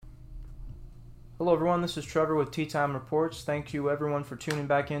Hello, everyone. This is Trevor with Tea Time Reports. Thank you, everyone, for tuning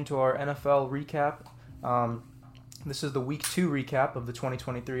back into our NFL recap. This is the Week 2 recap of the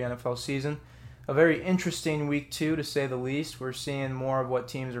 2023 NFL season. A very interesting Week 2, to say the least. We're seeing more of what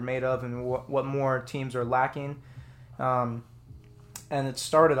teams are made of and what more teams are lacking. And it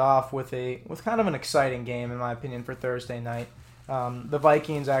started off with kind of an exciting game, in my opinion, for Thursday night. The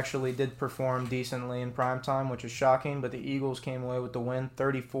Vikings actually did perform decently in primetime, which is shocking, but the Eagles came away with the win,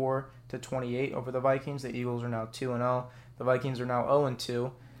 34-28 over the Vikings. The Eagles are now 2-0. The Vikings are now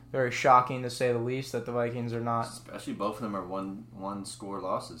 0-2. Very shocking, to say the least, that the Vikings are not. Especially both of them are one-score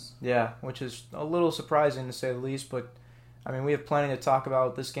losses. Yeah, which is a little surprising, to say the least, but I mean, we have plenty to talk about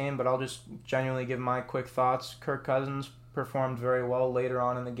with this game, but I'll just genuinely give my quick thoughts. Kirk Cousins performed very well later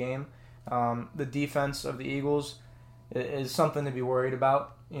on in the game. The defense of the Eagles is something to be worried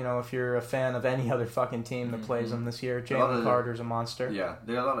about. You know, if you're a fan of any other fucking team that plays them this year, Jalen Carter's a monster. Yeah,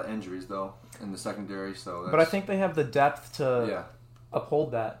 they got a lot of injuries though in the secondary, but I think they have the depth to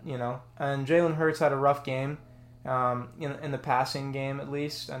uphold that. You know, and Jalen Hurts had a rough game, in the passing game at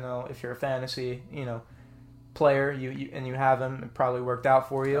least. I know if you're a fantasy, player, you have him, it probably worked out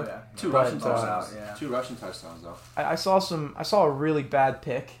for you. Oh, yeah. Two rushing touchdowns though. I saw a really bad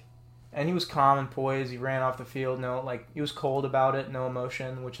pick. And he was calm and poised. He ran off the field. He was cold about it. No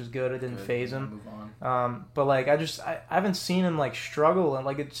emotion, which is good. It didn't faze him. Move on. But I haven't seen him struggle.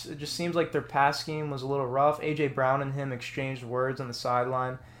 And it just seems like their pass scheme was a little rough. AJ Brown and him exchanged words on the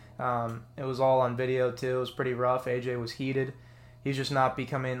sideline. It was all on video too. It was pretty rough. AJ was heated. He's just not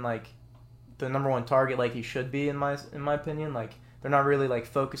becoming the number one target like he should be in my opinion. They're not really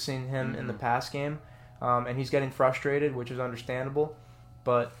focusing him in the pass game, and he's getting frustrated, which is understandable.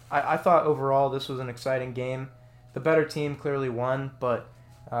 But I thought overall this was an exciting game. The better team clearly won, but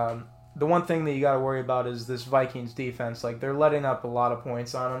the one thing that you got to worry about is this Vikings defense. They're letting up a lot of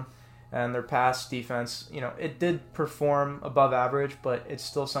points on them, and their pass defense, it did perform above average, but it's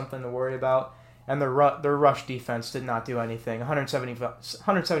still something to worry about. And their rush defense did not do anything.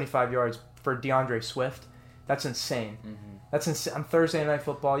 175 yards for DeAndre Swift. That's insane. Mm-hmm. That's insane. On Thursday Night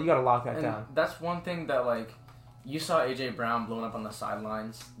Football, you got to lock that down. That's one thing that you saw AJ Brown blowing up on the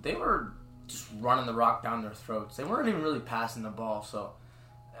sidelines. They were just running the rock down their throats. They weren't even really passing the ball. So,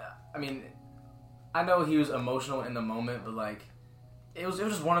 I mean, I know he was emotional in the moment, but it was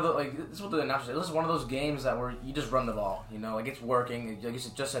just one of the this is what the announcers said. It was one of those games where you just run the ball. It's working. Like you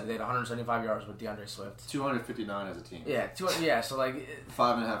just said, they had 175 yards with DeAndre Swift. 259 as a team. Yeah, So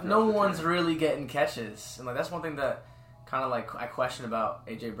 5.5. No one's really getting catches, and that's one thing that. Kind of I question about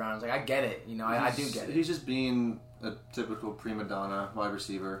AJ Brown. It's I get it, I do get it. He's just being a typical prima donna wide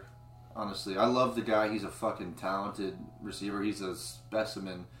receiver. Honestly, I love the guy. He's a fucking talented receiver. He's a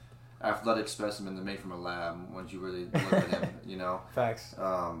specimen, athletic specimen that made from a lab. Once you really look at him, Facts.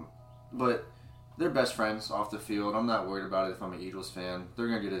 But they're best friends off the field. I'm not worried about it if I'm an Eagles fan. They're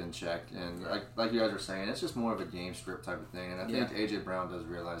gonna get it in check, and like you guys were saying, it's just more of a game script type of thing. And I think AJ Brown does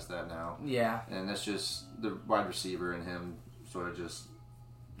realize that now. Yeah. And that's just the wide receiver and him sort of just.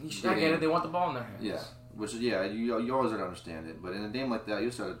 I get it. They want the ball in their hands. Yeah. Which is you always gotta understand it, but in a game like that, you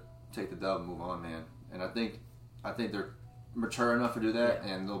just gotta take the dub and move on, man. And I think they're mature enough to do that,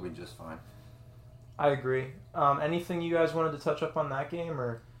 and they'll be just fine. I agree. Anything you guys wanted to touch up on that game,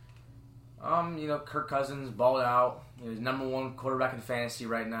 or? Kirk Cousins balled out. He's number one quarterback in fantasy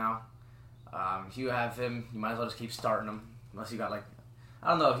right now. If you have him, you might as well just keep starting him. Unless you got I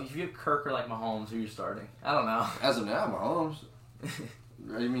don't know, if you have Kirk or Mahomes, who you're starting. I don't know. As of now, Mahomes.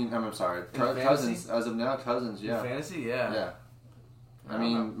 I'm sorry. Cousins. As of now, Cousins, yeah. In fantasy, yeah. Yeah. I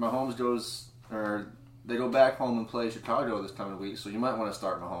mean, Mahomes they go back home and play Chicago this coming week, so you might want to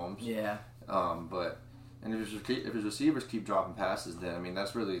start Mahomes. Yeah. And if his receivers keep dropping passes, then,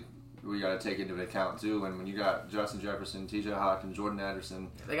 that's really... we got to take into account too. And when you got Justin Jefferson, T.J. Hawkins, Jordan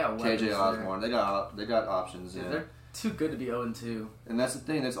Anderson, they got K.J. Osborne, they got options. Yeah, they're too good to be 0-2. And that's the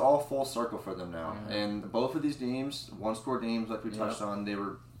thing; it's all full circle for them now. Mm-hmm. And both of these games, one-score games, like we touched on, they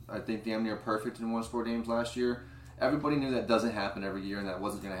were, I think, damn near perfect in one-score games last year. Everybody knew that doesn't happen every year, and that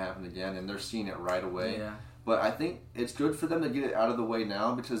wasn't going to happen again. And they're seeing it right away. Yeah. But I think it's good for them to get it out of the way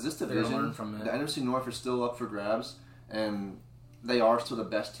now because this division, the NFC North, is still up for grabs, and they are still the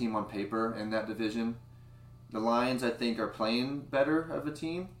best team on paper in that division. The Lions, I think, are playing better as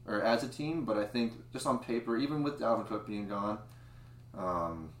a team, but I think just on paper, even with Dalvin Cook being gone,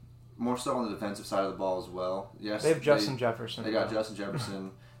 more so on the defensive side of the ball as well. Yes, they have Justin Jefferson. They got Justin Jefferson.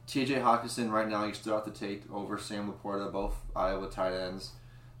 T.J. Hawkinson right now, you still have to take over Sam Laporta, both Iowa tight ends.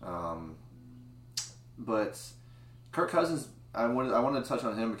 But Kirk Cousins, I wanted to touch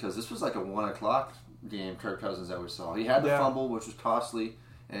on him because this was like a 1 o'clock game, Kirk Cousins, that we saw. He had the fumble, which was costly,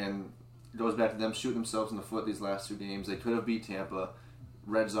 and goes back to them shooting themselves in the foot these last 2 games. They could have beat Tampa.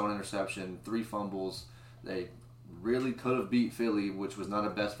 Red zone interception, 3 fumbles. They really could have beat Philly, which was not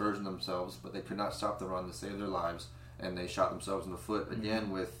a best version of themselves, but they could not stop the run to save their lives, and they shot themselves in the foot again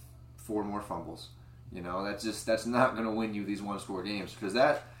with 4 more fumbles. That's not going to win you these one-score games, because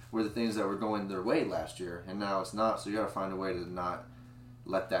that were the things that were going their way last year, and now it's not. So you got to find a way to not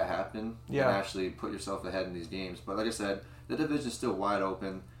let that happen and actually put yourself ahead in these games. But like I said, the division's still wide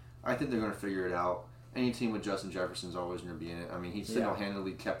open. I think they're going to figure it out. Any team with Justin Jefferson's always going to be in it. I mean, he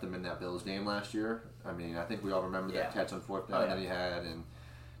single-handedly kept them in that Bills game last year. I mean, I think we all remember that catch on 4th down that he had, and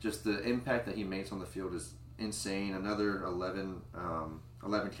just the impact that he makes on the field is insane. Another 11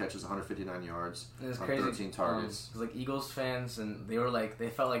 catches, 159 yards on crazy. 13 targets. Like Eagles fans, and they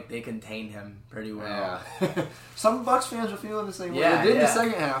felt like they contained him pretty well. Yeah. Some Bucs fans were feeling the same way. They did in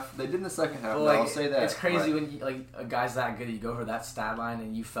the second half. Well, like, I'll say that. It's crazy when a guy's that good, you go for that stat line,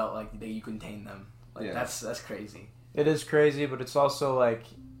 and you felt like you contained them. That's crazy. It is crazy, but it's also like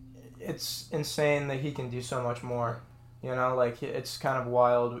it's insane that he can do so much more. It's kind of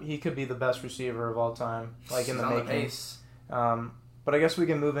wild. He could be the best receiver of all time, in the making. But I guess we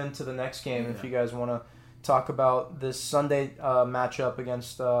can move into the next game if you guys want to talk about this Sunday matchup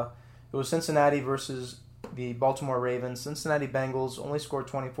against it was Cincinnati versus the Baltimore Ravens. Cincinnati Bengals only scored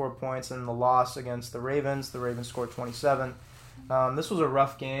 24 points in the loss against the Ravens. The Ravens scored 27. This was a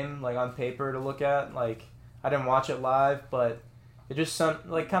rough game, on paper to look at. I didn't watch it live, but it just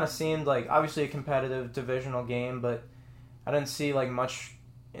kind of seemed like obviously a competitive divisional game, but I didn't see much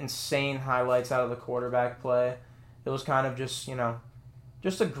insane highlights out of the quarterback play. It was kind of just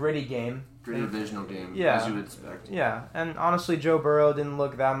just a gritty game. Gritty divisional game, as you would expect. Yeah, and honestly, Joe Burrow didn't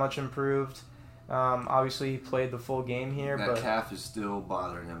look that much improved. Obviously, he played the full game here. That calf is still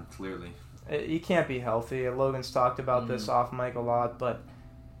bothering him, clearly. He can't be healthy. Logan's talked about this off mic a lot, but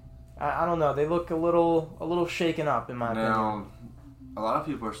I don't know. They look a little shaken up, in my opinion. Now, a lot of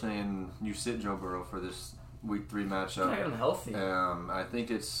people are saying you sit Joe Burrow for this Week 3 matchup. Yeah, get him healthy. I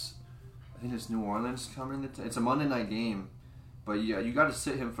think it's New Orleans coming. It's a Monday night game, but you got to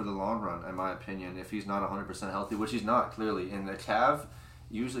sit him for the long run, in my opinion. If he's not 100% healthy, which he's not clearly, and the calf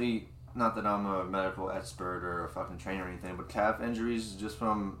usually. Not that I'm a medical expert or a fucking trainer or anything, but calf injuries, just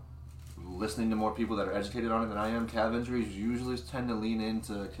from listening to more people that are educated on it than I am, calf injuries usually tend to lean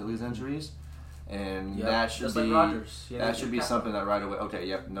into Achilles injuries, and that should be that should be something that right away. Okay,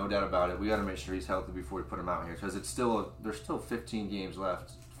 yep, no doubt about it. We got to make sure he's healthy before we put him out here, because there's still 15 games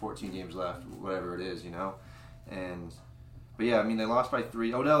left, 14 games left, whatever it is, But yeah, I mean they lost by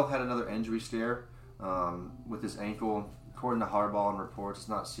 3. Odell had another injury scare with his ankle. According to Harbaugh and reports, it's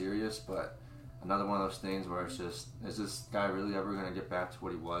not serious, but another one of those things where it's just, is this guy really ever going to get back to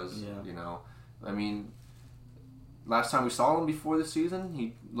what he was? Yeah. I mean, last time we saw him before the season,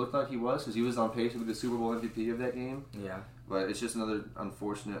 he looked like he was, because he was on pace to be the Super Bowl MVP of that game. Yeah. But it's just another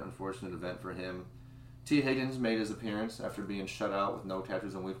unfortunate event for him. T. Higgins made his appearance after being shut out with no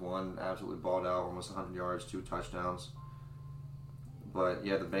catches in Week 1, absolutely balled out, almost 100 yards, 2 touchdowns. But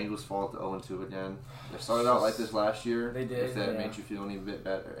yeah, the Bengals fall to 0-2 again. They started out like this last year. They did. If that makes you feel any bit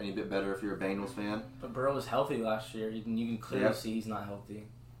better if you're a Bengals fan. But Burrow was healthy last year. You can clearly see he's not healthy.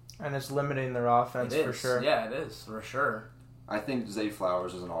 And it's limiting their offense for sure. Yeah, it is for sure. I think Zay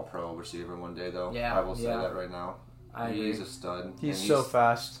Flowers is an All-Pro receiver one day, though. Yeah, I will say that right now. He's a stud. He's so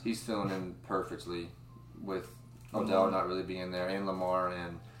fast. He's filling in perfectly with Odell not really being there, and Lamar,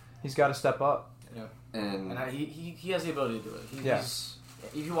 and he's got to step up. Yeah, and he has the ability to do it.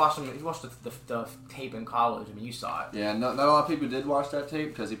 If you watched the tape in college, I mean, you saw it. Yeah, not a lot of people did watch that tape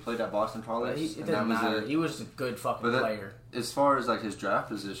because he played at Boston College. It didn't matter. He was a good fucking player. As far as his draft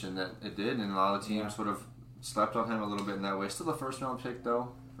position, that it did, and a lot of teams sort of slept on him a little bit in that way. Still a first-round pick, though,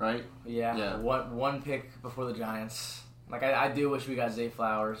 right? Yeah. One pick before the Giants. I do wish we got Zay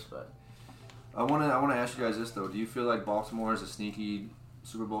Flowers, but I want to ask you guys this though: do you feel like Baltimore is a sneaky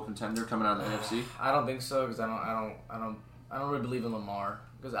Super Bowl contender coming out of the AFC? I don't think so, because I don't really believe in Lamar,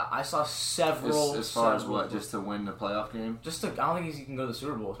 because I saw several. As far as what, just to win the playoff game? I don't think he can go to the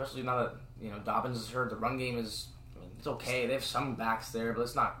Super Bowl, especially now that Dobbins is hurt. The run game is, it's okay. They have some backs there, but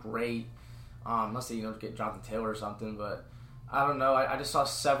it's not great. Unless they get Jonathan Taylor or something, but I don't know. I just saw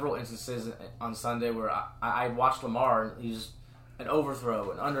several instances on Sunday where I watched Lamar and he's an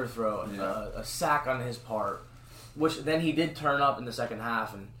overthrow, an underthrow, a sack on his part, which then he did turn up in the second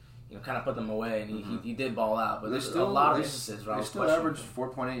half and kind of put them away, and he did ball out. But there's a lot of instances where I was questioning. They still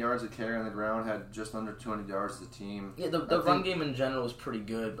averaged 4.8 yards a carry on the ground, had just under 200 yards as a team. Yeah, the run game in general was pretty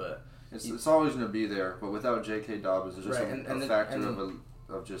good, but it's always going to be there. But without J.K. Dobbins, there's just a factor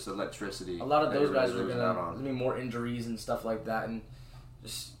of just electricity. A lot of those guys are going to be more injuries and stuff like that, and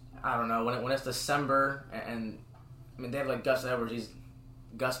just I don't know, when it's December, and I mean, they have like Gus Edwards, he's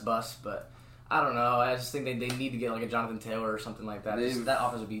Gus Bus, but I don't know. I just think they need to get like a Jonathan Taylor or something like that. That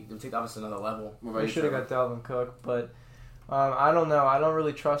offense would take the offense to another level. They should have got Dalvin Cook, but I don't know. I don't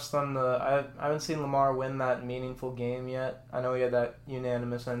really trust them. I haven't seen Lamar win that meaningful game yet. I know he had that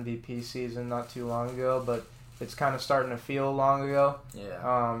unanimous MVP season not too long ago, but it's kind of starting to feel long ago.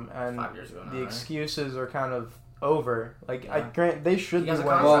 Yeah. And 5 years ago now, the excuses are kind of over. Like they should be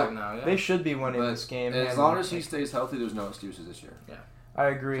winning. Now, yeah. They should be winning this game. As long as he stays healthy, there's no excuses this year. Yeah. I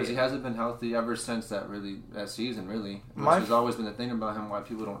agree. Because he hasn't been healthy ever since that season, really. Which has always been the thing about him, why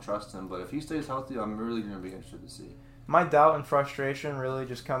people don't trust him. But if he stays healthy, I'm really going to be interested to see. My doubt and frustration really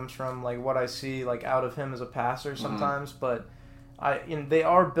just comes from like what I see like out of him as a passer sometimes. But they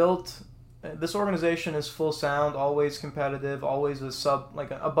are built. This organization is full sound, always competitive, always an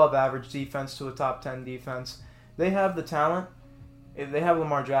above average defense to a top 10 defense. They have the talent. They have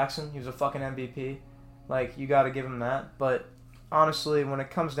Lamar Jackson. He was a fucking MVP. Like, you got to give him that. But honestly, when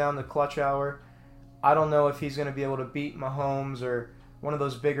it comes down to clutch hour, I don't know if he's going to be able to beat Mahomes or one of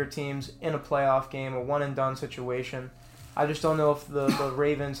those bigger teams in a playoff game, a one-and-done situation. I just don't know if the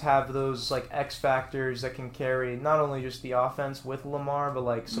Ravens have those like X factors that can carry not only just the offense with Lamar, but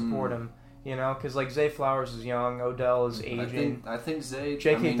like support him. You know, because like Zay Flowers is young, Odell is aging. I think Zay.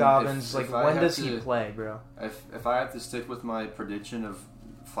 J.K. Dobbins, when does he play, bro? If I have to stick with my prediction of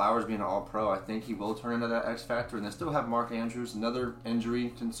Flowers being an All-Pro, I think he will turn into that X factor. And they still have Mark Andrews, another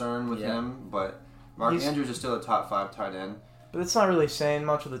injury concern with him, but Mark Andrews is still a top 5 tight end. But it's not really saying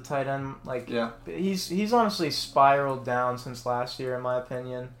much with the tight end. Like, he's honestly spiraled down since last year, in my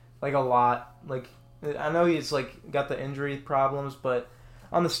opinion. Like a lot. Like, I know he's like got the injury problems, but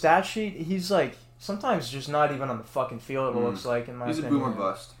on the stat sheet, he's like sometimes just not even on the fucking field. It looks like, in my opinion. He's a boomer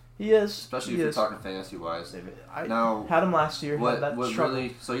bust. He is, especially if you're talking fantasy wise. I had him last year. What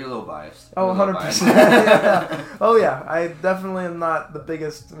really? So you're a little biased. Oh, 100%. Oh yeah, I definitely am not the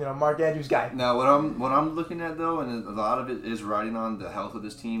biggest Mark Andrews guy. Now what I'm looking at though, and a lot of it is riding on the health of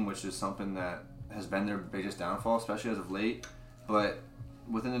this team, which is something that has been their biggest downfall, especially as of late. But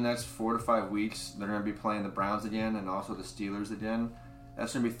within the next 4 to 5 weeks, they're going to be playing the Browns again and also the Steelers again.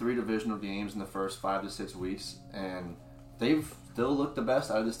 That's going to be 3 divisional games in the first 5 to 6 weeks, and they've still looked the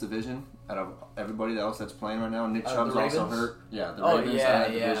best out of this division out of everybody else that's playing right now. Nick Chubb's also hurt. Yeah, the Ravens out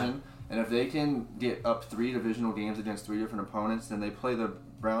of division. And if they can get up 3 divisional games against 3 different opponents, then they play the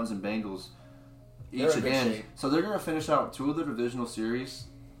Browns and Bengals each again. So they're going to finish out 2 of the divisional series,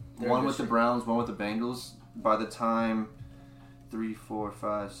 one with the Browns, one with the Bengals, by the time 3, 4,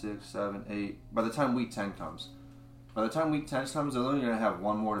 5, 6, 7, 8, by the time Week 10 comes. By the time Week 10 comes, they're only going to have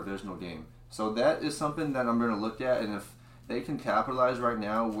 1 more divisional game. So that is something that I'm going to look at, and if they can capitalize right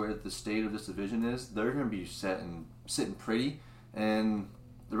now where the state of this division is, they're going to be sitting pretty. And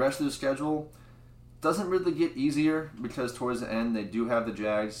the rest of the schedule doesn't really get easier because towards the end they do have the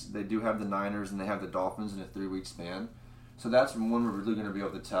Jags, they do have the Niners, and they have the Dolphins in a 3-week span. So that's when we're really going to be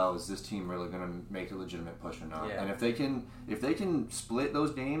able to tell, is this team really going to make a legitimate push or not? Yeah. And if they can split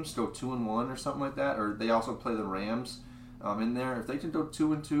those games, go 2-1 or something like that, or they also play the Rams in there. If they can go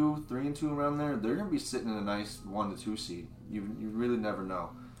 2-2, 3-2 around there, they're going to be sitting in a nice 1 to 2 seed. You really never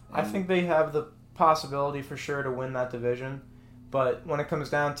know. And I think they have the possibility for sure to win that division, but when it comes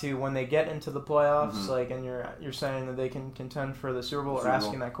down to when they get into the playoffs, and you're saying that they can contend for the Super Bowl, or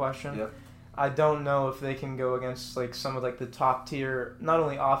asking that question. Yep. I don't know if they can go against like some of like the top tier, not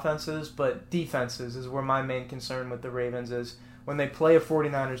only offenses but defenses is where my main concern with the Ravens is. When they play a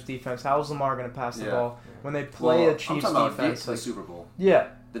 49ers defense, how is Lamar going to pass the ball? When they play a Chiefs defense, like Super Bowl. Yeah.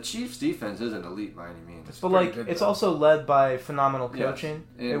 The Chiefs defense isn't elite by any means. But like it's also led by phenomenal coaching.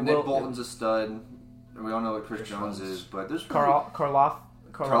 Yes. And Nick Bolton's a stud. And we all know what Chris Jones is, but there's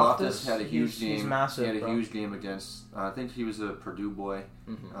Karlaftis had a huge game. He's massive. He had a huge game against. I think he was a Purdue boy.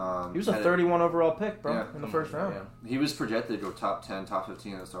 He was a 31 overall pick, bro, in the first round. Yeah. He was projected to go top 10, top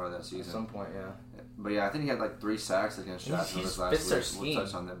 15 at the start of that season. At some point, yeah. But yeah, I think he had like 3 sacks against Jacksonville last week. We'll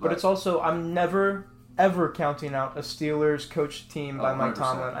touch on that. But it's also, I'm never ever counting out a Steelers coach team by Mike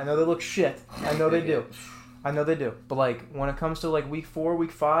Tomlin. I know they look shit. I know they do. But like when it comes to like week 4,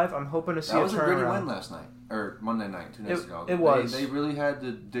 week 5, I'm hoping to see a turnaround. That was a gritty win last night or Monday night, 2 days ago. It was. They really had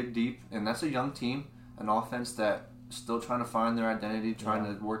to dig deep, and that's a young team, an offense that still trying to find their identity, trying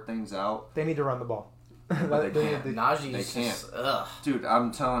to work things out. They need to run the ball. But they can't. They can't. Dude,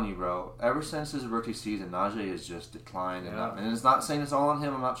 I'm telling you, bro. Ever since his rookie season, Najee has just declined, and it's not saying it's all on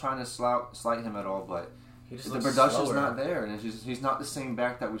him. I'm not trying to slight him at all, but the production's not there, and he's not the same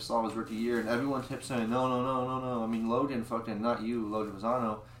back that we saw his rookie year. And everyone kept saying, no. I mean, Logan, fucking not you, Logan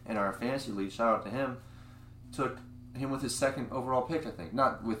Mazzano, in our fantasy league. Shout out to him. Took him with his second overall pick, I think.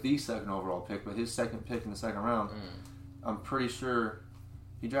 Not with the second overall pick, but his second pick in the second round. I'm pretty sure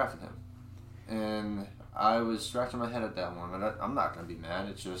he drafted him. And I was scratching my head at that one. But I'm not going to be mad.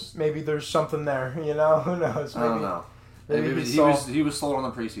 It's just... Maybe there's something there, you know? Who knows? Maybe, I don't know. Maybe he was sold on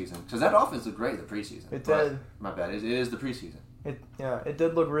the preseason. Because that offense looked great in the preseason. It did. My bad. It is the preseason. It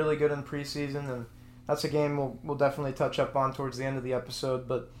did look really good in preseason, and that's a game we'll definitely touch up on towards the end of the episode.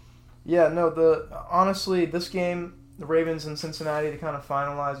 But yeah, no, honestly, this game, the Ravens and Cincinnati, to kind of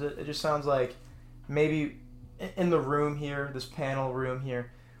finalize it, it just sounds like maybe in the room here, this panel room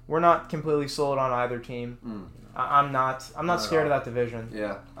here, we're not completely sold on either team. I'm not scared of that division.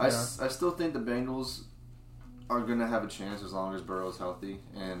 Yeah, I still think the Bengals are going to have a chance as long as Burrow's healthy,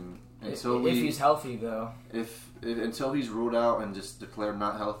 and if he's healthy though. Until he's ruled out and just declared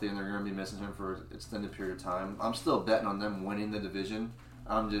not healthy, and they're going to be missing him for an extended period of time, I'm still betting on them winning the division.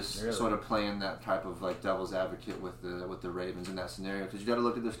 I'm just sort of playing that type of like devil's advocate with the Ravens in that scenario, because you got to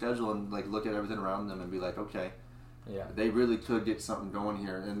look at their schedule and like look at everything around them and be like, okay, they really could get something going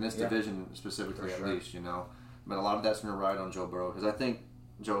here in this division specifically, at least, you know. But a lot of that's going to ride on Joe Burrow, because I think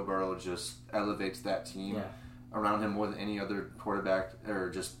Joe Burrow just elevates that team around him more than any other quarterback or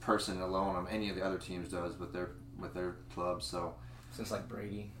just person alone on any of the other teams does with their clubs. So since like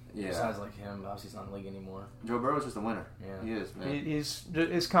Brady, besides like him, obviously he's not in the league anymore. Joe Burrow's just a winner. Yeah, he is, man.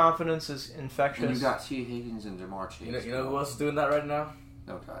 His confidence is infectious. And you got T. Higgins and Jamar Chase. You know who else is doing that right now?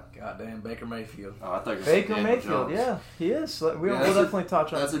 Oh God. Goddamn Baker Mayfield. Oh, I thought you were Baker Mayfield. Yeah, he is. We'll definitely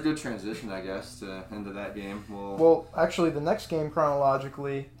touch on. That's a good transition, I guess, into that game. Well, actually, the next game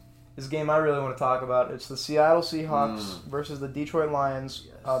chronologically is a game I really want to talk about. It's the Seattle Seahawks versus the Detroit Lions.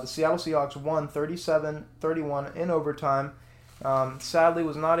 The Seattle Seahawks won 37-31 in overtime. Sadly,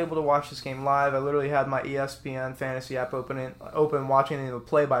 was not able to watch this game live. I literally had my ESPN fantasy app open, watching the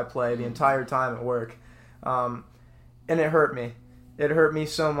play-by-play the entire time at work, and it hurt me. It hurt me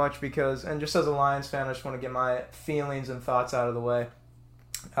so much because, and just as a Lions fan, I just want to get my feelings and thoughts out of the way.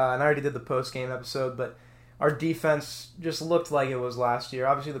 And I already did the post-game episode, but our defense just looked like it was last year.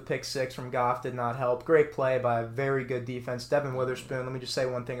 Obviously, the pick six from Goff did not help. Great play by a very good defense. Devin Witherspoon, let me just say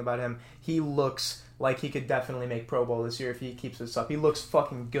one thing about him. He looks like he could definitely make Pro Bowl this year if he keeps this up. He looks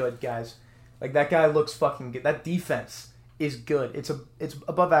fucking good, guys. Like, that guy looks fucking good. That defense is good. It's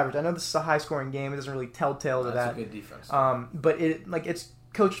above average. I know this is a high-scoring game. It doesn't really tell tale to that. That's a good defense. But it's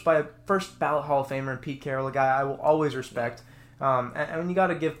coached by a first-ballot Hall of Famer in Pete Carroll, a guy I will always respect. And you got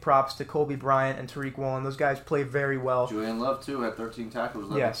to give props to Kobe Bryant and Tariq Woolen. Those guys play very well. Julian Love, too, had 13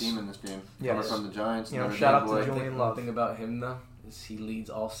 tackles, led the team in this game. Coming from the Giants. Shout out to Julian Love. One thing about him, though, is he leads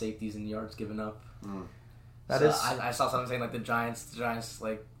all safeties in yards given up. I saw something saying, like, the Giants,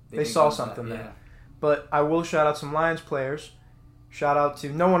 like... They saw something there. Yeah. But I will shout out some Lions players. Shout out to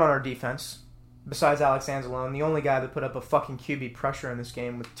no one on our defense, besides Alex Anzalone, the only guy that put up a fucking QB pressure in this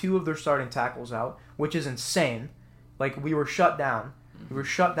game with 2 of their starting tackles out, which is insane. Like, we were shut down. We were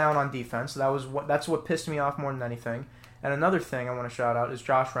shut down on defense. That's what pissed me off more than anything. And another thing I want to shout out is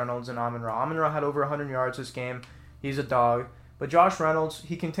Josh Reynolds and Amon-Ra. Amon-Ra had over 100 yards this game. He's a dog. But Josh Reynolds,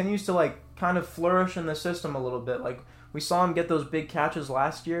 he continues to, like, kind of flourish in the system a little bit. Like, we saw him get those big catches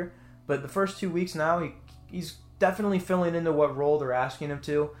last year, but the first 2 weeks now, he's definitely filling into what role they're asking him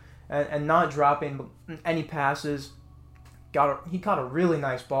to and not dropping any passes. He caught a really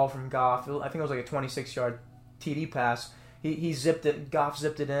nice ball from Goff. I think it was like a 26-yard TD pass. He zipped it. Goff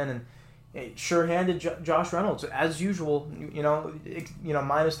zipped it in, and it sure-handed Josh Reynolds as usual.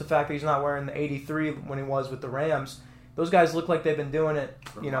 Minus the fact that he's not wearing the 83 when he was with the Rams. Those guys look like they've been doing it.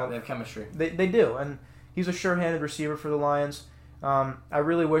 They have chemistry. They do, and he's a sure-handed receiver for the Lions. I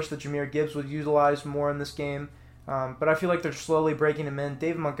really wish that Jahmyr Gibbs was utilized more in this game, but I feel like they're slowly breaking him in.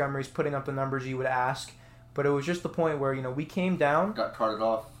 David Montgomery's putting up the numbers you would ask, but it was just the point where we came down. Got carted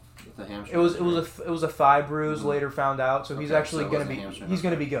off with the hamstring. It was a thigh bruise. Later found out, so he's actually going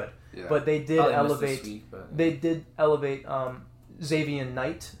to be good. Yeah. But they did elevate. They did elevate Xavier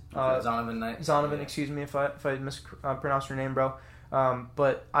Knight. Zonovan Knight. Zonovan, excuse me if I mispronounced your name, bro.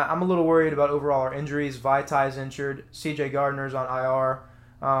 But I'm a little worried about overall our injuries. Vitai's injured. C.J. Gardner's on IR.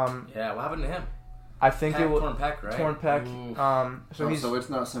 What happened to him? I think it was torn pec, right? Torn pec. So it's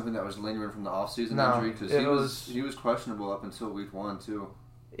not something that was lingering from the offseason injury, because he was questionable up until week 1 too.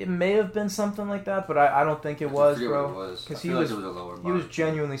 It may have been something like that, but I don't think it was, bro. Because he was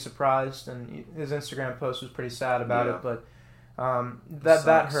genuinely surprised, and his Instagram post was pretty sad about it. But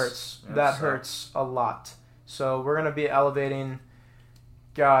that hurts. That hurts a lot. So we're gonna be elevating.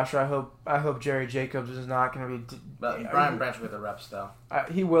 Gosh, I hope Jerry Jacobs is not going to be... But Brian Branch with the reps, though.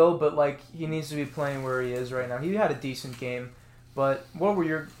 He will, but he needs to be playing where he is right now. He had a decent game, but what were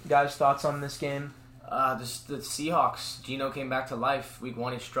your guys' thoughts on this game? The Seahawks. Geno came back to life. Week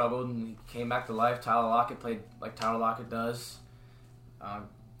 1 he struggled and he came back to life. Tyler Lockett played like Tyler Lockett does.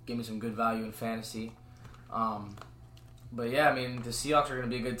 Gave me some good value in fantasy. But yeah, I mean the Seahawks are going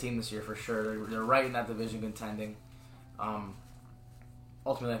to be a good team this year for sure. They're right in that division contending.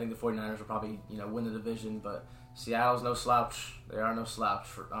 Ultimately, I think the 49ers will probably win the division, but Seattle's no slouch. They are no slouch.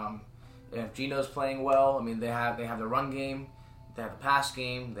 If Geno's playing well, I mean they have the run game. They have the pass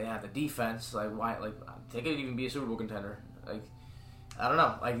game. They have the defense. Like why? Like they could even be a Super Bowl contender. Like I don't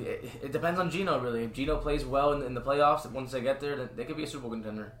know. Like it depends on Geno really. If Geno plays well in the playoffs, once they get there, then they could be a Super Bowl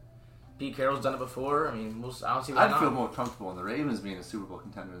contender. Pete Carroll's done it before. I mean, I don't see why not. I'd feel more comfortable in the Ravens being a Super Bowl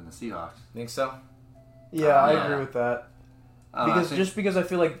contender than the Seahawks. Think so? Yeah, I agree with that. Because I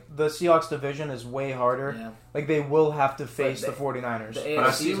feel like the Seahawks division is way harder. Yeah. Like they will have to face the 49ers. But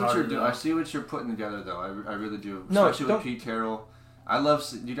I see what you're doing. I see what you're putting together, though. I really do. Especially with Pete Carroll. I love.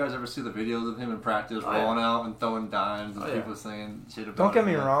 Do you guys ever see the videos of him in practice rolling out and throwing dimes and people saying shit about? Don't get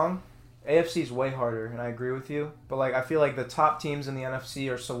me wrong. AFC is way harder, and I agree with you. But like, I feel like the top teams in the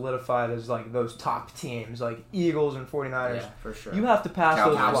NFC are solidified as like those top teams, like Eagles and 49ers. Yeah, for sure. You have to pass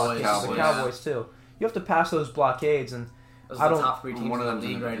those blockades. Cowboys. The Cowboys too. You have to pass those blockades, and those are the top 3 teams in the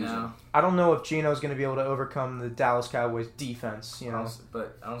league right now. I don't know if Geno's going to be able to overcome the Dallas Cowboys defense.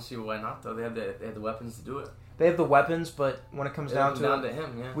 But I don't see why not though. They have the weapons to do it. They have the weapons, but when it comes down to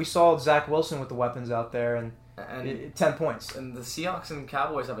him, yeah. We saw Zach Wilson with the weapons out there, and 10 points. And the Seahawks and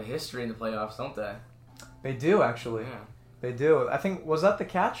Cowboys have a history in the playoffs, don't they? They do, actually. Yeah. They do. I think, was that the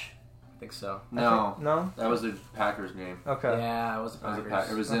catch? I think so. No? That was the Packers game. Okay. Yeah, it was the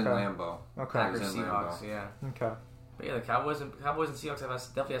Packers. It was in Lambeau. Okay. Packers, Seahawks, yeah. Okay. But yeah, the Cowboys and Seahawks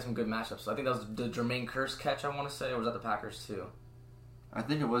definitely have some good matchups. So I think that was the Jermaine Kearse catch, I want to say, or was that the Packers too? I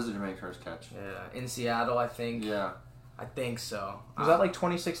think it was the Jermaine Kearse catch. Yeah, in Seattle, I think. Yeah. I think so. Was that like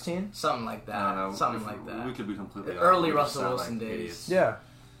 2016? Something like that. I don't know. Something like that. We could be completely off. Early Russell Wilson days. Yeah.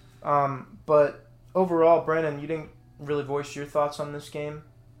 But overall, Brandon, you didn't really voice your thoughts on this game.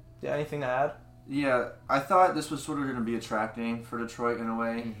 Anything to add? Yeah, I thought this was sort of going to be a trap game for Detroit in a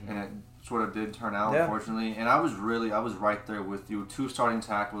way, and it sort of did turn out, unfortunately. And I was right there with you. 2 starting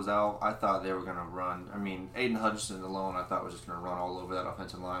tackles out. I thought they were going to run. I mean, Aiden Hutchinson alone, I thought was just going to run all over that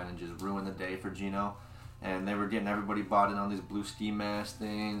offensive line and just ruin the day for Geno. And they were getting everybody bought in on these blue ski mask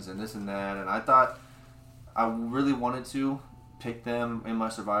things and this and that. And I thought I really wanted to pick them in my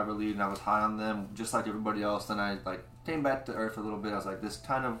Survivor League, and I was high on them just like everybody else. Then I came back to earth a little bit. I was like, this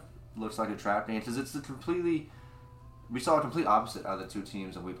kind of looks like a trap game because it's we saw a complete opposite out of the 2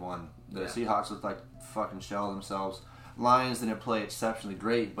 teams in Week 1. The Seahawks looked like fucking shell themselves. Lions didn't play exceptionally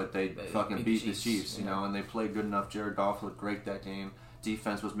great, but they fucking beat the Chiefs, you know, and they played good enough. Jared Goff looked great that game.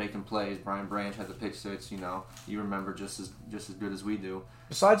 Defense was making plays. Brian Branch had the pick 6. You know, you remember just as good as we do.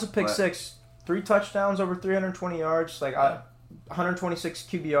 Besides the pick 6, 3 touchdowns over 320 yards. 126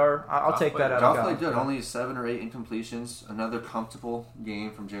 QBR. I'll take that out of Goff played good. Only 7 or 8 incompletions. Another comfortable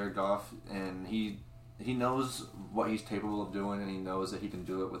game from Jared Goff, and he knows what he's capable of doing, and he knows that he can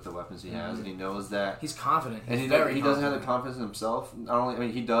do it with the weapons he has, and he knows that he's confident. He doesn't have the confidence in himself.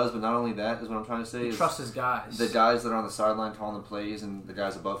 He does, but not only that is what I'm trying to say. He trusts his guys. The guys that are on the sideline calling the plays, and the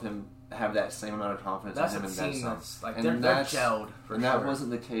guys above him have that same amount of confidence in him, and they're gelled. That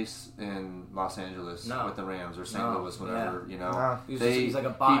wasn't the case in Los Angeles with the Rams or St. Louis. Whenever he's like a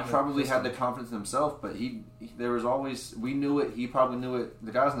bot. He probably had the confidence in himself, but there was always, we knew it. He probably knew it.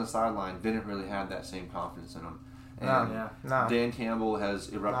 The guys on the sideline didn't really have that same confidence in him. And Dan Campbell has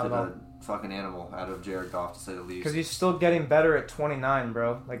erupted a fucking animal out of Jared Goff, to say the least. Because he's still getting better at 29,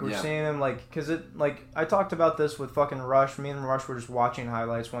 bro. Like, we're seeing him, I talked about this with fucking Rush. Me and Rush were just watching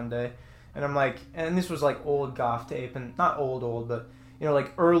highlights one day. And I'm like, and this was like old Goff tape, and not old, but,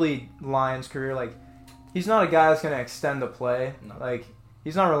 early Lions career. He's not a guy that's going to extend the play. No.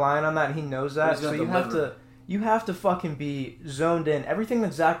 He's not relying on that, and he knows that. So you have to fucking be zoned in. Everything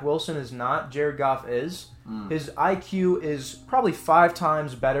that Zach Wilson is not, Jared Goff is. His IQ is probably 5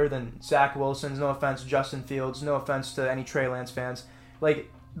 times better than Zach Wilson's. No offense, Justin Fields. No offense to any Trey Lance fans.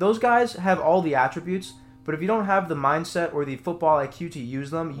 Those guys have all the attributes, but if you don't have the mindset or the football IQ to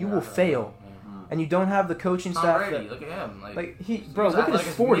use them, you will fail. And you don't have the coaching staff. Brady, look at him. Look at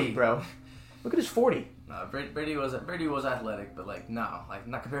his 40, bro. Look at his 40. No, Brady was athletic, but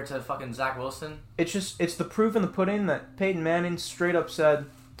not compared to fucking Zach Wilson. It's the proof in the pudding that Peyton Manning straight up said,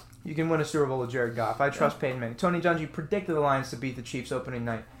 you can win a Super Bowl with Jared Goff. I trust Peyton Manning. Tony Dungy predicted the Lions to beat the Chiefs opening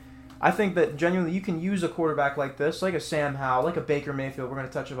night. I think that genuinely you can use a quarterback like this, like a Sam Howell, like a Baker Mayfield. We're going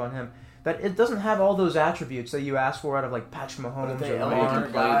to touch upon him. That it doesn't have all those attributes that you ask for out of Patrick Mahomes or Lamar. He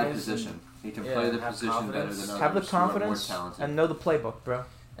can play the position. He can play the position better than others. Have the confidence and know the playbook, bro.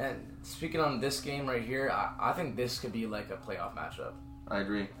 And speaking on this game right here, I think this could be like a playoff matchup. I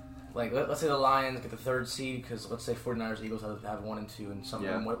agree. Like, let's say the Lions get the 3rd seed, because let's say 49ers, Eagles have 1 and 2 in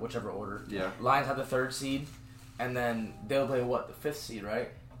whichever order. Yeah. Lions have the 3rd seed, and then they'll play the 5th seed,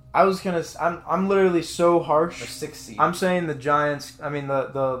 right? I'm literally so harsh. Or 6th seed. I'm saying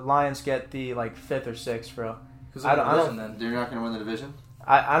the Lions get the 5th or 6th, bro. I don't. Then. They're not going to win the division.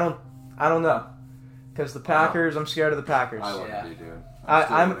 I don't know, because the Packers. I'm scared of the Packers. I wouldn't be,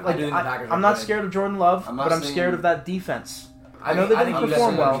 dude. I'm not scared of Jordan Love, but I'm scared of that defense. I know they didn't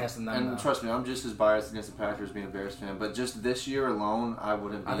perform well. And trust me, I'm just as biased against the Packers being a Bears fan, but just this year alone, I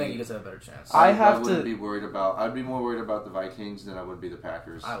wouldn't be... I think you guys have a better chance. I wouldn't be worried about... I'd be more worried about the Vikings than I would be the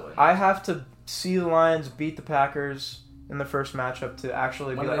Packers. I would. I have to see the Lions beat the Packers in the first matchup to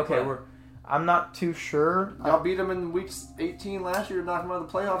actually be like, okay, I'm not too sure. Y'all beat them in week 18 last year to knock them out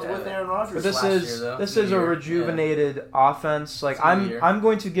of the playoffs with Aaron Rodgers. But this is a rejuvenated offense. Like, I'm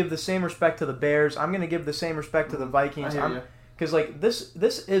going to give the same respect to the Bears. I'm going to give the same respect to the Vikings. Because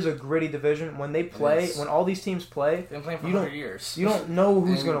this is a gritty division. When they play, when all these teams play, they've been playing for 100 years. You don't know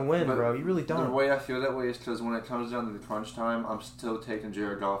who's going to win, bro. You really don't. The way I feel that way is because when it comes down to the crunch time, I'm still taking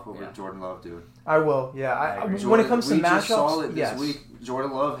Jared Goff over Jordan Love, dude. I will, yeah. When it comes to matchups, just saw it this week.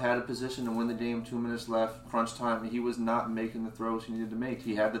 Jordan Love had a position to win the game, 2 minutes left, crunch time, and he was not making the throws he needed to make.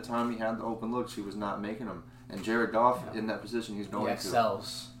 He had the time, he had the open looks, he was not making them. And Jared Goff, in that position, he's going to. He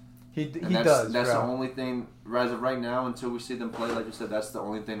excels. He does. That's the only thing, as of right now, until we see them play, like you said, that's the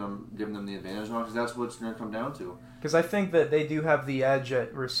only thing I'm giving them the advantage on, because that's what it's going to come down to. Because I think that they do have the edge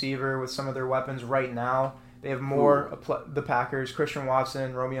at receiver with some of their weapons right now. They have more, the Packers, Christian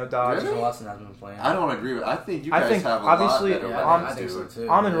Watson, Romeo Doubs. Christian Watson hasn't been playing. I don't agree with I think you guys have a lot better I think so too.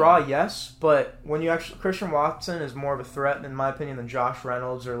 Amon-Ra, yes, but when you actually... Christian Watson is more of a threat, in my opinion, than Josh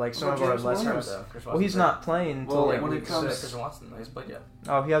Reynolds or some of our lesser... Well, he's not playing until when it comes to Christian Watson. He's played yet.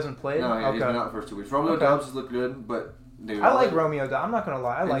 Oh, he hasn't played? No, he's been out the first 2 weeks. Romeo Doubs has looked good, but... I like Romeo Doubs. I'm not going to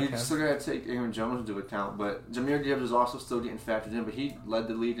lie. I like him. You still got to take Aaron Jones into account, but Jahmyr Gibbs is also still getting factored in, but he led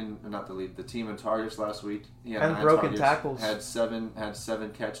the team in targets last week. He had 9 broken tackles, tackles. Had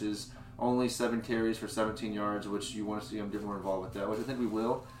 7 catches, only 7 carries for 17 yards, which you want to see him get more involved with that, which I think we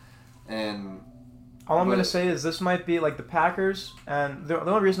will. And all I'm going to say is this might be like the Packers, and the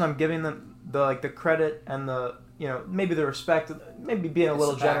only reason I'm giving them the credit and the maybe the respect, maybe being a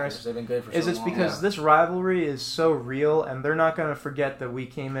little generous, they've been good for is it's because this rivalry is so real, and they're not going to forget that we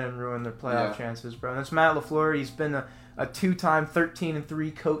came in and ruined their playoff chances, bro. And it's Matt LaFleur. He's been a 2-time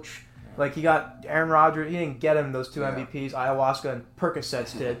 13-3 coach. Like, he got Aaron Rodgers. He didn't get him those 2 MVPs. Ayahuasca and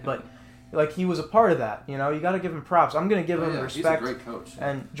Percocets did, but he was a part of that. You got to give him props. I'm going to give him respect. He's a great coach.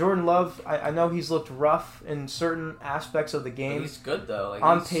 And Jordan Love, I know he's looked rough in certain aspects of the game. But he's good though.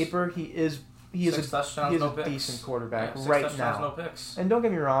 On paper, he is a decent quarterback right now. No picks. And don't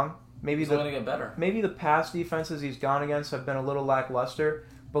get me wrong, maybe he's going to get better. Maybe the past defenses he's gone against have been a little lackluster,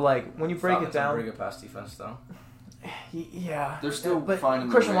 but when you break it down, pretty good pass defense though. Yeah, they're still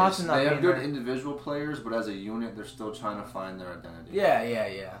finding Christian Watson. They have good individual players, but as a unit, they're still trying to find their identity.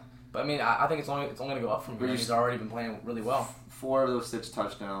 Yeah. But I mean, I think it's only going to go up from here. He's already been playing really well. 4 of those 6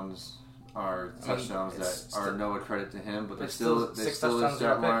 touchdowns are touchdowns that are no credit to him, but they still is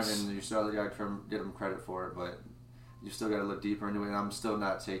stat line, and you still got to get him credit for it. But you still got to look deeper into it. And I'm still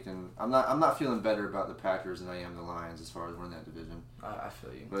not taking. I'm not feeling better about the Packers than I am the Lions as far as winning that division. I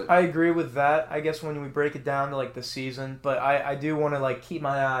feel you. But I agree with that. I guess when we break it down to the season, but I do want to keep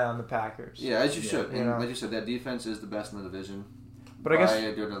my eye on the Packers. Yeah, as you should. And like you said, that defense is the best in the division. But I guess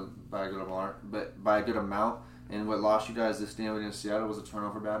by a good amount. And what lost you guys this game against Seattle was a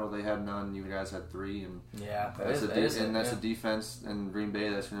turnover battle. They had none. You guys had 3, and that's a defense in Green Bay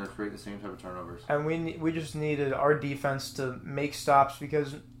that's going to create the same type of turnovers. And we just needed our defense to make stops,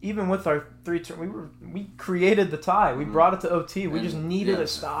 because even with our 3 we created the tie. We brought it to OT. We just needed a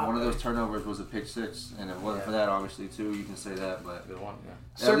stop. One of those turnovers was a pick 6, and it wasn't for that, obviously, too. You can say that, but good one. Yeah.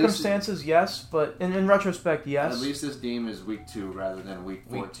 Circumstances, yes, but in retrospect, yes. At least this game is week 2 rather than week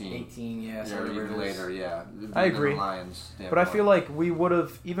 14. Week 18, yeah. Or even later, yeah. I agree. But I feel like we would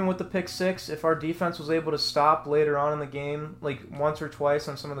have, even with the pick 6, if our defense was able to stop later on in the game, once or twice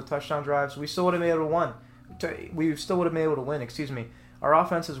on some of the touchdown drives, we still would have been able to win. We still would have been able to win. Excuse me. Our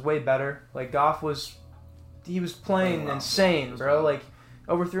offense is way better. Goff was playing insane, bro.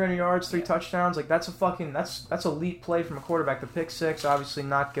 Over 300 yards, 3 touchdowns. That's elite play from a quarterback. The pick 6, obviously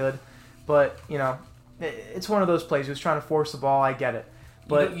not good, but it's one of those plays. He was trying to force the ball. I get it.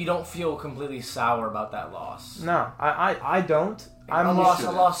 But you don't feel completely sour about that loss. No, I don't. A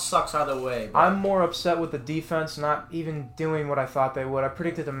loss sucks either way. But I'm more upset with the defense not even doing what I thought they would. I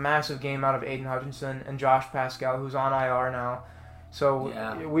predicted a massive game out of Aiden Hutchinson and Josh Pascal, who's on IR now.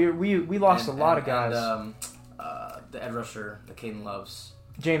 So we lost a lot of guys. And, the edge rusher, the Caden Loves.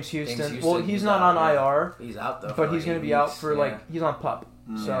 James Houston. Well, he's not on IR. He's out though. But he's going to be out for he's on PUP.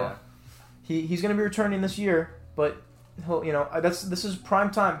 So he's going to be returning this year. But he'll, this is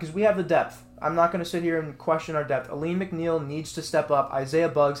prime time because we have the depth. I'm not going to sit here and question our depth. Aleem McNeil needs to step up. Isaiah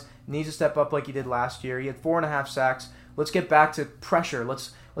Buggs needs to step up like he did last year. He had 4.5 sacks. Let's get back to pressure.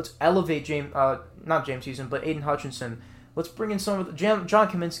 Let's elevate not James Houston, but Aiden Hutchinson. Let's bring in some of John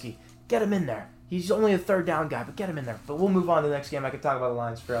Kaminsky. Get him in there. He's only a third down guy, but get him in there. But we'll move on to the next game. I could talk about the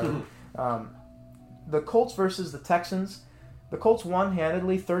Lions forever. The Colts versus the Texans. The Colts won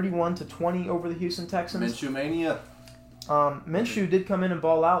handedly, 31-20 over the Houston Texans. Minshew mania. Minshew did come in and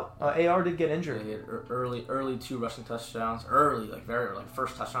ball out. AR did get injured. He had early 2 rushing touchdowns.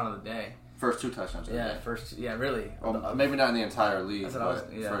 First touchdown of the day. First 2 touchdowns of the day. Really. Well, maybe not in the entire league, but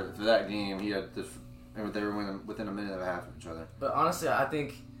for that game, he had they were within a minute and a half of each other. But honestly, I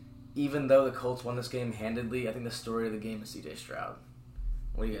think even though the Colts won this game handedly, I think the story of the game is C.J. Stroud.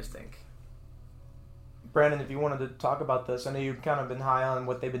 What do you guys think? Brandon, if you wanted to talk about this, I know you've kind of been high on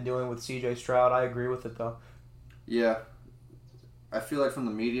what they've been doing with C.J. Stroud. I agree with it, though. Yeah. I feel like from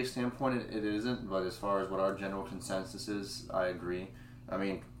the media standpoint, it isn't, but as far as what our general consensus is, I agree. I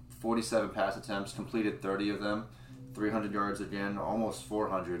mean, 47 pass attempts, completed 30 of them, 300 yards again, almost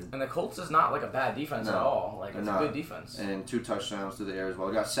 400. And the Colts is not like a bad defense at all. It's a good defense. And 2 touchdowns through the air as well.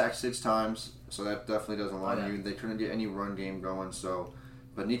 He got sacked 6 times, so that definitely doesn't lie to you. They couldn't get any run game going, so...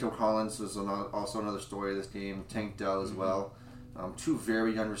 But Nico Collins was also another story of this game. Tank Dell as well. 2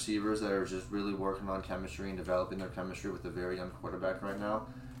 very young receivers that are just really working on chemistry and developing their chemistry with a very young quarterback right now.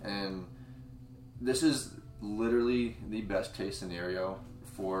 And this is literally the best case scenario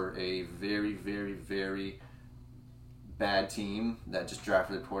for a very, very, very bad team that just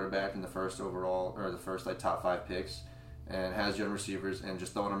drafted a quarterback in the first overall, or the first top 5 picks, and has young receivers and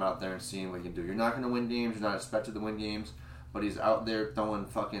just throwing them out there and seeing what he can do. You're not going to win games. You're not expected to win games. But he's out there throwing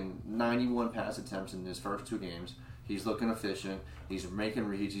fucking 91 pass attempts in his first 2 games. He's looking efficient. He's making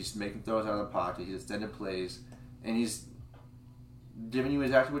reads. He's making throws out of the pocket. He's extended plays. And he's giving you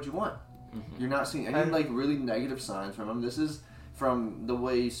exactly what you want. Mm-hmm. You're not seeing any really negative signs from him. This is from the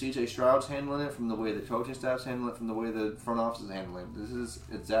way C.J. Stroud's handling it, from the way the coaching staff's handling it, from the way the front office is handling it. This is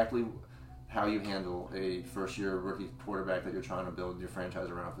exactly how you handle a first-year rookie quarterback that you're trying to build your franchise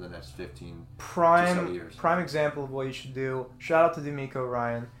around for the next 15 to 7 years. Prime example of what you should do. Shout out to DeMeco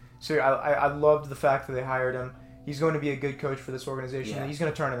Ryan. So I loved the fact that they hired him. He's going to be a good coach for this organization. Yeah. He's going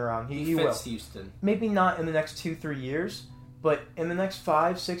to turn it around. He will. Houston. Maybe not in the next 2-3 years, but in the next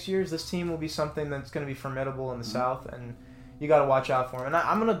 5-6 years, this team will be something that's going to be formidable in the South, and you got to watch out for him. And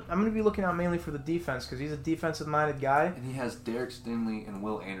I'm gonna be looking out mainly for the defense because he's a defensive-minded guy. And he has Derek Stingley and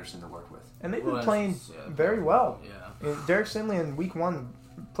Will Anderson to work with. And they've been playing very well. Yeah. Derek Stingley in Week 1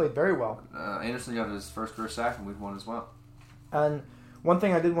 played very well. Anderson got his first career sack in Week 1 as well. And one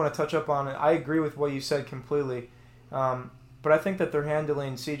thing I did want to touch up on, and I agree with what you said completely, but I think that they're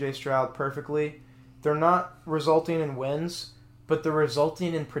handling C.J. Stroud perfectly. They're not resulting in wins, but they're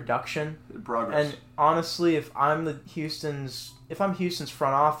resulting in production. Progress. And honestly, if I'm Houston's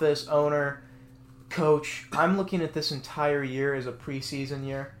front office, owner, coach, I'm looking at this entire year as a preseason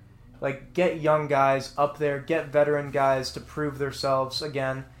year. Get young guys up there, get veteran guys to prove themselves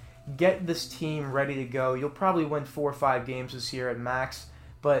again, get this team ready to go. You'll probably win 4 or 5 games this year at max,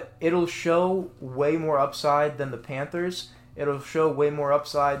 but it'll show way more upside than the Panthers. It'll show way more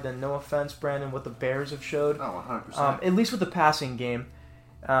upside than, no offense, Brandon, what the Bears have showed. Oh, 100%. At least with the passing game.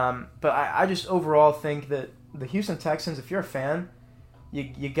 But I just overall think that the Houston Texans, if you're a fan,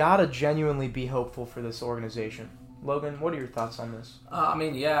 you got to genuinely be hopeful for this organization. Logan, what are your thoughts on this?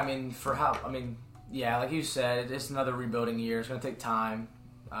 like you said, it's another rebuilding year. It's going to take time.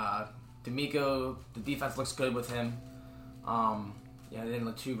 DeMeco, the defense looks good with him. They didn't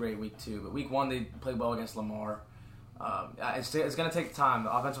look too great Week 2, but Week 1 they played well against Lamar. It's going to take time.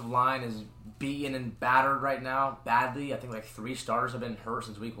 The offensive line is beaten and battered right now, badly. I think 3 starters have been hurt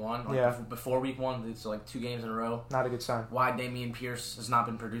since Week 1. Before Week 1, it's 2 games in a row. Not a good sign. Why Dameon Pierce has not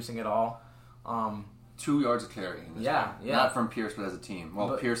been producing at all. 2 yards of carry. Yeah. Not from Pierce, but as a team.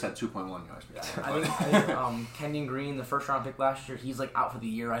 Well, Pierce had 2.1 yards. I think Kenyon Green, the first-round pick last year, he's out for the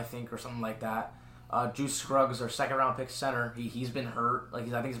year, I think, or something like that. Juice Scruggs, our second-round pick center, he's been hurt. I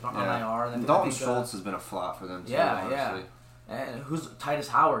think he's on IR. And Dalton Schultz has been a flop for them, too, honestly. And who's Titus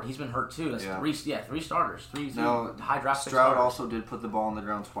Howard? He's been hurt, too. That's 3 starters. 3 high draft pick Stroud starters. also did put the ball on the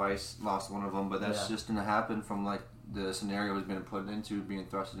ground twice, lost one of them, but that's just going to happen from, the scenario he's been put into, being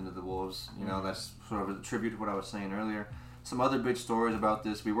thrusted into the Wolves. That's sort of a tribute to what I was saying earlier. Some other big stories about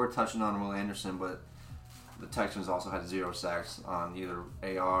this. We were touching on Will Anderson, but the Texans also had 0 sacks on either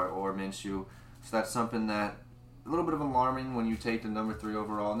AR or Minshew. So that's something that a little bit of alarming when you take the number 3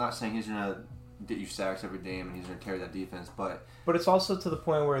 overall. I'm not saying he's going to get you sacks every game and he's going to carry that defense, but it's also to the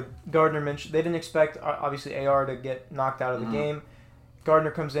point where Gardner Minshew, they didn't expect obviously AR to get knocked out of the game.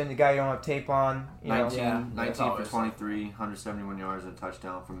 Gardner comes in, the guy you don't have tape on. 19 for 23, 171 yards and a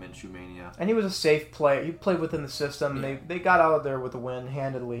touchdown from Minshew Mania. And he was a safe player. He played within the system. Yeah. They got out of there with a win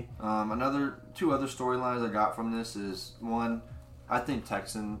handedly. Two other storylines I got from this is, one, I think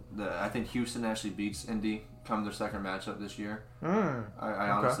Houston actually beats Indy come their second matchup this year. I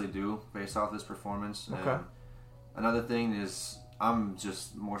honestly do, based off this performance. Okay. Another thing is, I'm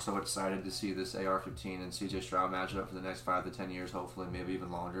just more so excited to see this AR-15 and CJ Stroud matchup for the next 5 to 10 years, hopefully, maybe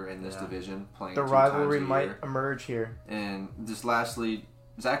even longer in this division. Playing the rivalry might emerge here. And just lastly,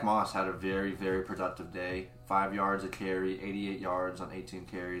 Zach Moss had a very, very productive day. 5 yards a carry, 88 yards on 18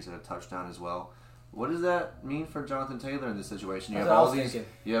 carries, and a touchdown as well. What does that mean for Jonathan Taylor in this situation? You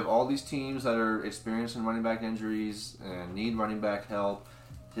have all these teams that are experiencing running back injuries and need running back help.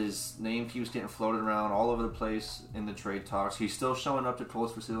 His name keeps getting floated around all over the place in the trade talks. He's still showing up to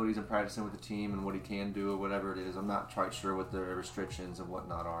Colts facilities and practicing with the team and what he can do or whatever it is. I'm not quite sure what the restrictions and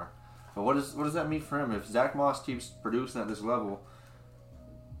whatnot are. But what does that mean for him? If Zach Moss keeps producing at this level,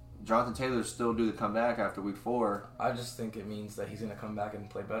 Jonathan Taylor still due to come back after week 4. I just think it means that he's going to come back and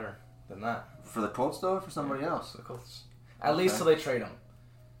play better than that. For the Colts, though, or for somebody else? For the Colts. At least till they trade him.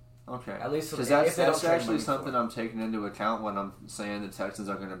 Okay. At least because that's actually something I'm taking into account when I'm saying the Texans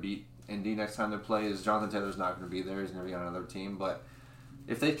are going to beat Indy next time they play. Is Jonathan Taylor's not going to be there? He's going to be on another team. But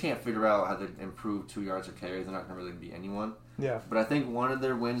if they can't figure out how to improve 2 yards of carry, they're not going to really beat anyone. Yeah. But I think one of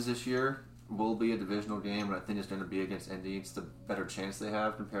their wins this year will be a divisional game, and I think it's going to be against Indy. It's the better chance they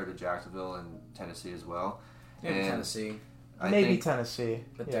have compared to Jacksonville and Tennessee as well. Maybe Tennessee. Maybe Tennessee.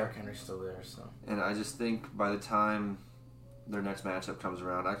 But Derrick Henry's still there, so. And I just think by the time their next matchup comes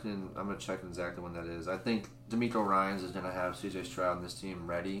around, I'm going to check exactly when that is. I think D'Amico Ryans is going to have CJ Stroud and this team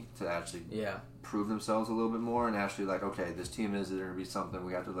ready to actually prove themselves a little bit more and actually okay, this team is going to be something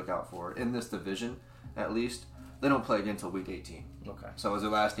we have to look out for in this division, at least. They don't play again until week 18. Okay. So it was their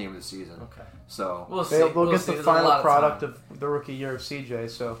last game of the season. Okay. So they'll get the final product of the rookie year of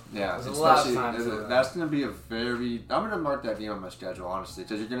CJ. So yeah, especially that's going to be a very. I'm going to mark that game on my schedule honestly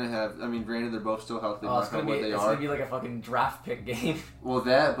because you're going to have. I mean, granted they're both still healthy. It's going to be like a fucking draft pick game. Well,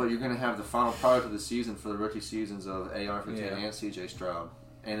 but you're going to have the final product of the season for the rookie seasons of AR-15 and CJ Stroud.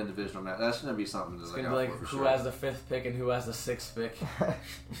 And a divisional match. That's going to be something to look out for who has the 5th pick and who has the 6th pick.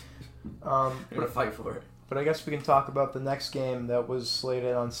 We're going to fight for it. But I guess we can talk about the next game that was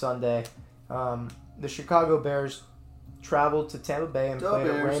slated on Sunday. The Chicago Bears traveled to Tampa Bay and played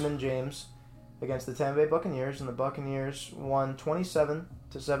at Raymond James against the Tampa Bay Buccaneers, and the Buccaneers won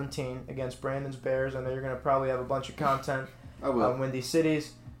 27-17 against Brandon's Bears. I know you're going to probably have a bunch of content on Windy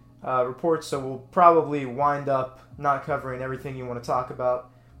City's reports, so we'll probably wind up not covering everything you want to talk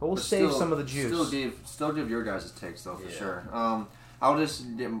about, but we'll save some of the juice. Still give your guys' takes, though, for sure. I'll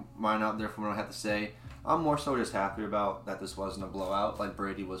just get mine out there for what I have to say. I'm more so just happy about that this wasn't a blowout like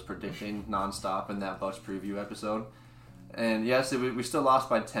Brady was predicting nonstop in that Bucs preview episode. And yes, we still lost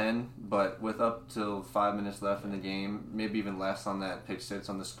by 10, but with up till 5 minutes left in the game, maybe even less on that pick six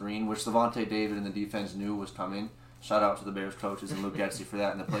on the screen, which Levante David and the defense knew was coming. Shout out to the Bears coaches and Luke Getsy for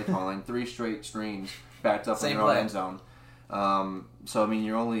that in the play calling. 3 straight screens backed up in their own end zone. So, I mean,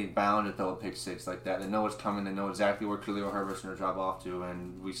 you're only bound to throw a pick six like that. They know it's coming. They know exactly where Khalil Herbert's going to drop off to,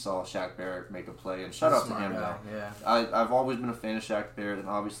 and we saw Shaq Barrett make a play. And shout out to him, though. Yeah. I've always been a fan of Shaq Barrett, and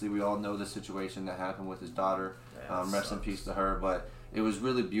obviously we all know the situation that happened with his daughter. Rest in peace to her. But it was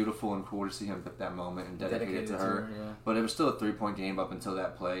really beautiful and cool to see him at that moment and dedicate it to her. But it was still a 3-point game up until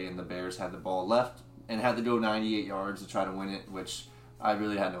that play, and the Bears had the ball left and had to go 98 yards to try to win it, which I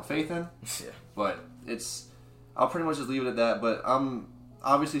really had no faith in. But I'll pretty much just leave it at that, but I'm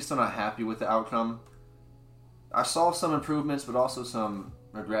obviously still not happy with the outcome. I saw some improvements, but also some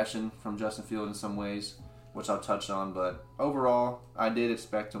regression from Justin Fields in some ways, which I'll touch on. But overall, I did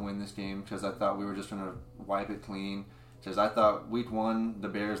expect to win this game because I thought we were just going to wipe it clean. Because I thought week 1, the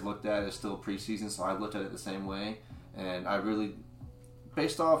Bears looked at as still preseason, so I looked at it the same way. And I really,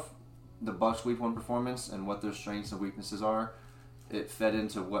 based off the Bucs week 1 performance and what their strengths and weaknesses are, it fed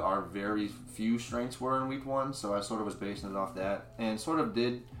into what our very few strengths were in week 1, so I sort of was basing it off that. And sort of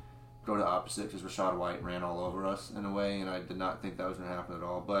did go to opposite because Rachaad White ran all over us in a way, and I did not think that was going to happen at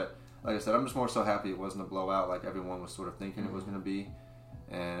all. But like I said, I'm just more so happy it wasn't a blowout like everyone was sort of thinking it was going to be.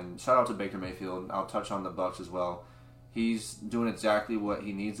 And shout out to Baker Mayfield. I'll touch on the Bucs as well. He's doing exactly what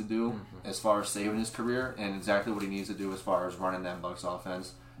he needs to do as far as saving his career and exactly what he needs to do as far as running that Bucs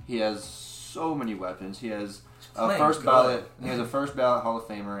offense. He has so many weapons. He has a first ballot Hall of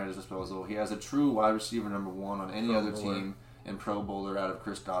Famer at his disposal. He has a true wide receiver number 1 on any other team, and Pro Bowler out of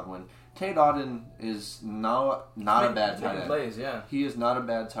Chris Godwin. Cade Otton is not a bad tight end. Plays, yeah. He is not a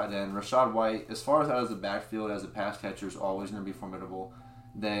bad tight end. Rachaad White, as far as out of the backfield as a pass catcher, is always going to be formidable.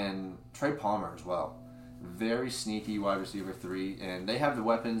 Then Trey Palmer as well. Very sneaky wide receiver 3, and they have the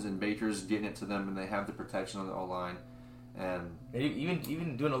weapons, and Baker's getting it to them, and they have the protection on the O-line. And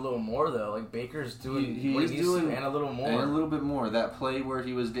even doing a little more though, like Baker's doing he's doing and a little more, and a little bit more. That play where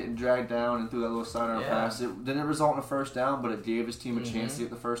he was getting dragged down and threw that little sidearm pass, it didn't result in a first down, but it gave his team a chance to get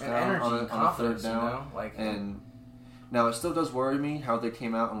the first down on a third down. And now it still does worry me how they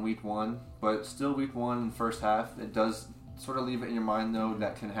came out in week 1, but still week 1 in the first half, it does sort of leave it in your mind though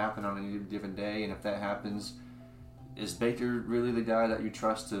that can happen on any given day, and if that happens, is Baker really the guy that you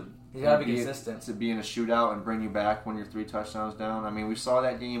trust to? You gotta be consistent. To be in a shootout and bring you back when you're 3 touchdowns down. I mean, we saw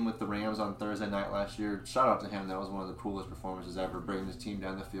that game with the Rams on Thursday night last year. Shout out to him. That was one of the coolest performances ever, bringing his team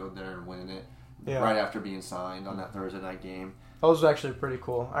down the field there and winning it right after being signed on that Thursday night game. That was actually pretty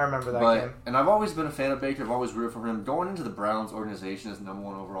cool. I remember that game. And I've always been a fan of Baker. I've always rooted for him. Going into the Browns organization as the number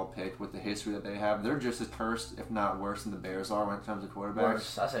 1 overall pick with the history that they have, they're just as cursed, if not worse, than the Bears are when it comes to quarterbacks.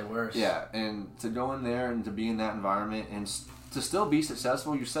 Worse. I say worse. Yeah, and to go in there and to be in that environment and to still be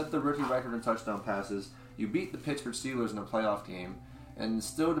successful, you set the rookie record in touchdown passes. You beat the Pittsburgh Steelers in a playoff game, and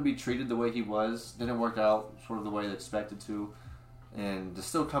still to be treated the way he was didn't work out sort of the way they expected to, and to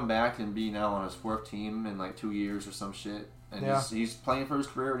still come back and be now on a fourth team in like 2 years or some shit, and he's playing for his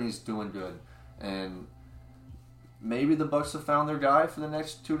career and he's doing good, and maybe the Bucs have found their guy for the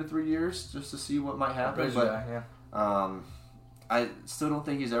next 2 to 3 years just to see what might happen. I still don't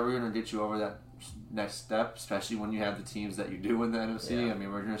think he's ever going to get you over that next step, especially when you have the teams that you do in the NFC. I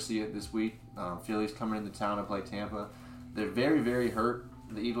mean, we're going to see it this week. Philly's coming into town to play Tampa. They're very, very hurt.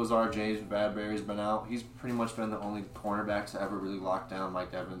 The Eagles are. James Bradbury's been out. He's pretty much been the only cornerback to ever really lock down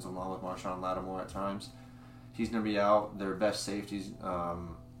Mike Evans along with Marshawn Lattimore at times. He's going to be out. Their best safeties, I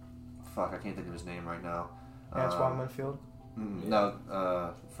can't think of his name right now. Antoine Winfield?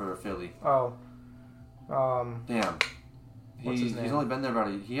 No, for Philly. Oh. Damn. What's his name? He's only been there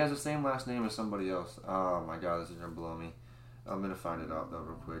he has the same last name as somebody else. Oh my god, this is going to blow me. I'm going to find it out though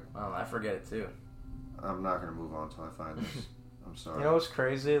real quick. I forget it too. I'm not going to move on until I find this. I'm sorry. You know what's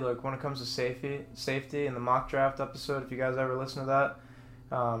crazy? Like when it comes to safety in the mock draft episode, if you guys ever listen to that,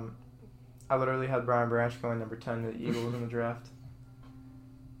 I literally had Brian Branch going number 10 to the Eagles in the draft.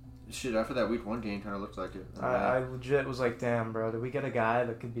 Shit, after that week 1 game, kind of looked like it. I legit was like, damn, bro, did we get a guy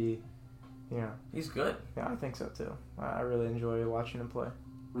that could be... Yeah, he's good. Yeah, I think so too. I really enjoy watching him play.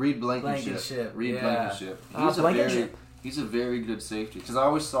 Reed Blankenship. Blankenship. He's a very good safety. Because I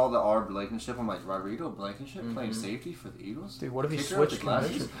always saw the R Blankenship. I'm like, Rodrigo Blankenship playing safety for the Eagles? Dude, what if he switched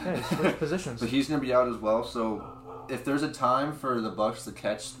positions? Yeah, he switched positions. But he's going to be out as well. So if there's a time for the Bucs to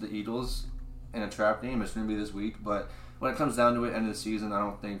catch the Eagles in a trap game, it's going to be this week. But when it comes down to it, end of the season, I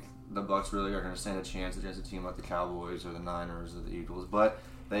don't think the Bucs really are going to stand a chance against a team like the Cowboys or the Niners or the Eagles. But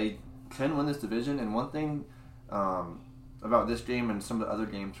they can win this division, and one thing about this game and some of the other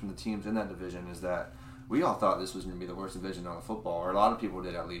games from the teams in that division is that we all thought this was going to be the worst division on the football, or a lot of people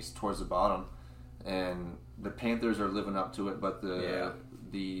did at least, towards the bottom, and the Panthers are living up to it, but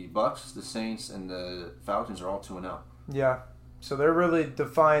the Bucs, the Saints, and the Falcons are all 2-0. Yeah, so they're really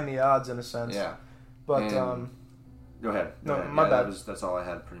defying the odds in a sense. Yeah. But, go ahead. My bad. That's all I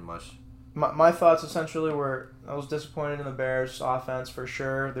had pretty much. My thoughts essentially were I was disappointed in the Bears' offense for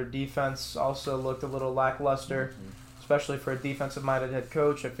sure. Their defense also looked a little lackluster, especially for a defensive-minded head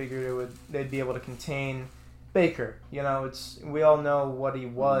coach. I figured they'd be able to contain Baker. You know, we all know what he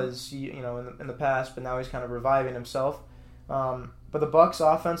was, in the past, but now he's kind of reviving himself. But the Bucs'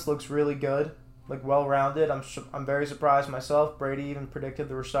 offense looks really good, like well-rounded. I'm very surprised myself. Brady even predicted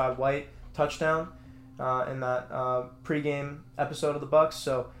the Rachaad White touchdown in that pregame episode of the Bucs.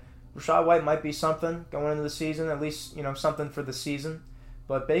 So Rachaad White might be something going into the season, at least, something for the season.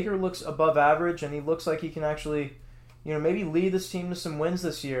 But Baker looks above average, and he looks like he can actually, maybe lead this team to some wins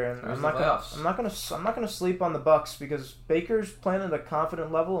this year. And I'm not gonna sleep on the Bucs because Baker's playing at a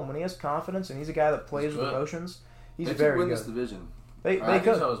confident level, and when he has confidence and he's a guy that plays with emotions, he's very good. They could win this division. They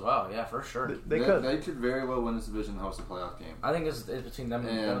could so as well. Yeah, for sure. They could very well win this division and host a playoff game. I think it's between them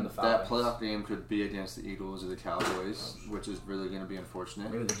and the Falcons. That playoff game could be against the Eagles or the Cowboys, which is really going to be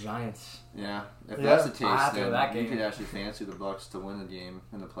unfortunate. Maybe the Giants. Yeah, if that's the case, then you could actually fancy the Bucs to win the game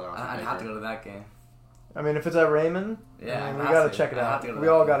in the playoffs. I'd have to go to that game. I mean, if it's at Raymond, we got to check it out. We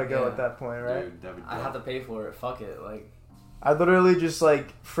all got to go at that point, right? Dude, I'd have to pay for it. Fuck it, like. I literally just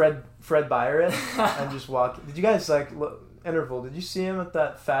Fred Beyer it and just walk. Did you guys interval. Did you see him at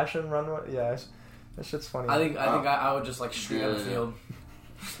that fashion runway? Yeah, that shit's funny. I think I would just like street on the field.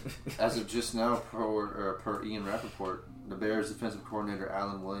 As of just now, per Ian Rappaport, the Bears defensive coordinator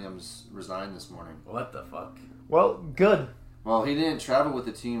Alan Williams resigned this morning. What the fuck? Well, good. Well, he didn't travel with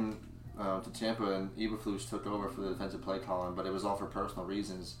the team to Tampa, and Eberflus took over for the defensive play calling, but it was all for personal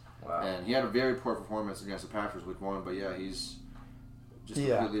reasons. Wow. And he had a very poor performance against the Packers week 1, but yeah, he's just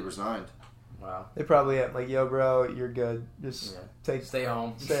completely resigned. Wow. They probably had like, yo, bro, you're good. Just stay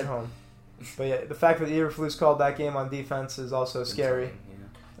home. Stay at home. But yeah, the fact that Eberflus called that game on defense is also scary.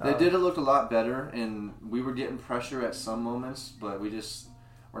 They did look a lot better, and we were getting pressure at some moments, but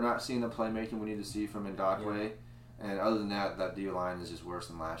we're not seeing the playmaking we need to see from Ngakoue. Yeah. And other than that D-line is just worse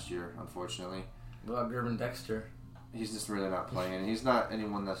than last year, unfortunately. What about Gervin Dexter? He's just really not playing. He's not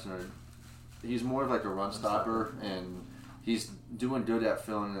anyone that's going to... He's more of like a run stopper, and he's doing good at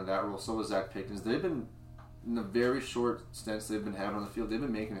filling into that role. So is Zach Pickens. They've been, in the very short stints they've been having on the field, they've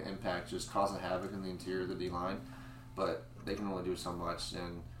been making an impact, just causing havoc in the interior of the D-line. But they can only do so much,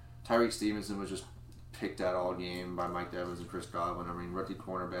 and Tyreek Stevenson was just picked at all game by Mike Evans and Chris Godwin. I mean, rookie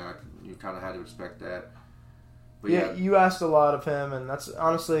cornerback, you kind of had to expect that. But yeah, you asked a lot of him, and that's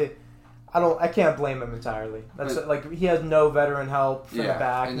honestly, I can't blame him entirely. That's like he has no veteran help from the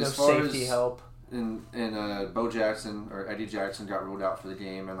back, no safety help. And Bo Jackson or Eddie Jackson got ruled out for the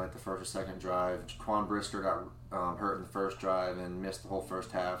game in like the first or second drive. Quan Brisker got hurt in the first drive and missed the whole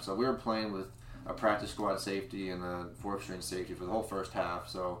first half. So we were playing with a practice squad safety and a fourth-string safety for the whole first half,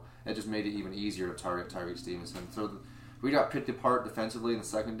 so it just made it even easier to target Tyreek Stevenson. So we got picked apart defensively in the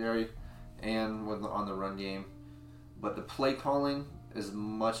secondary and on the run game. But the play calling, as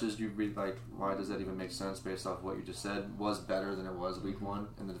much as you read, like, why does that even make sense based off what you just said, was better than it was week 1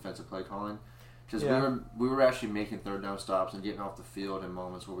 in the defensive play calling. Because we were actually making third down stops and getting off the field in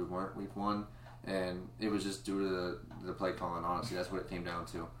moments where we weren't week 1. And it was just due to the play calling, honestly. That's what it came down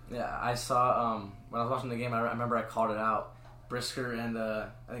to. Yeah, I saw, when I was watching the game, I remember I called it out. Brisker and, I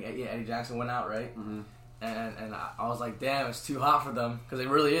think Eddie Jackson went out, right? Mm-hmm. And I was like, damn, it's too hot for them. Because it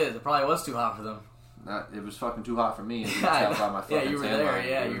really is. It probably was too hot for them. It was fucking too hot for me. As you can tell by my fucking you were there. Line,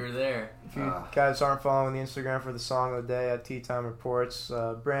 yeah, dude. You were there. If you guys aren't following the Instagram for the song of the day at Tea Time Reports,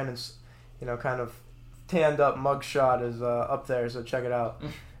 Brandon's, kind of tanned up mugshot is up there, so check it out.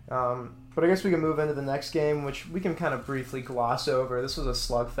 But I guess we can move into the next game, which we can kind of briefly gloss over. This was a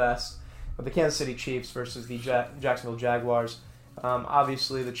slugfest with the Kansas City Chiefs versus the Jacksonville Jaguars.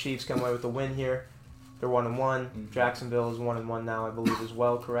 Obviously, the Chiefs come away with the win here. They're 1-1. Mm-hmm. Jacksonville is 1-1 now, I believe, as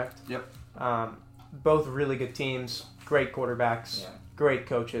well. Correct? Yep. Both really good teams, great quarterbacks, great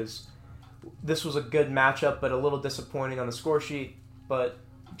coaches. This was a good matchup, but a little disappointing on the score sheet. But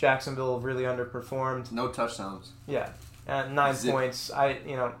Jacksonville really underperformed. No touchdowns. Yeah, 9 points.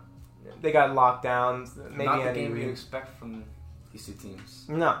 They got locked down. Maybe not the game you expect from these two teams.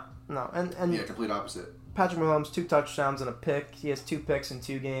 No, and complete opposite. Patrick Mahomes 2 touchdowns and a pick. He has 2 picks in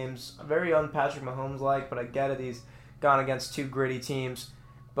 2 games. Very un-Patrick Mahomes-like, but I get it. He's gone against 2 gritty teams.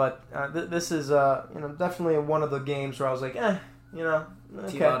 But this is definitely one of the games where I was like, okay.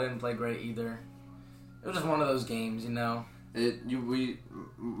 T-Law didn't play great either. It was just one of those games,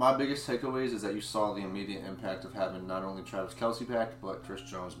 My biggest takeaways is that you saw the immediate impact of having not only Travis Kelce back, but Chris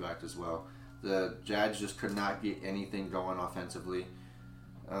Jones back as well. The Jags just could not get anything going offensively.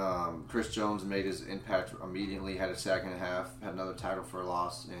 Chris Jones made his impact immediately, had a sack and a half, had another tackle for a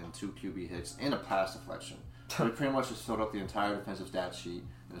loss, and 2 QB hits, and a pass deflection. So he pretty much just filled up the entire defensive stat sheet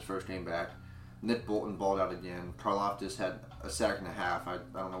in his first game back. Nick Bolton balled out again. Karlaftis had a sack and a half. I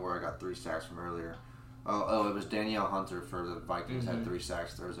don't know where I got 3 sacks from earlier. It was Danielle Hunter for the Vikings had 3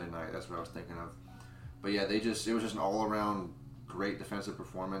 sacks Thursday night. That's what I was thinking of. But yeah, it was just an all-around great defensive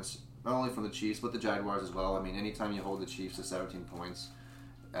performance, not only from the Chiefs, but the Jaguars as well. I mean, anytime you hold the Chiefs to 17 points,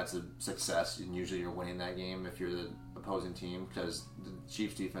 that's a success. And usually you're winning that game if you're the opposing team, because the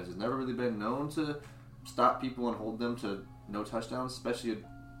Chiefs defense has never really been known to stop people and hold them to no touchdowns, especially an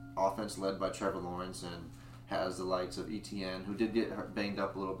offense led by Trevor Lawrence and has the likes of ETN, who did get banged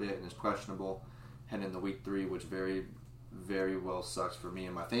up a little bit and is questionable heading into week 3, which very, very well sucks for me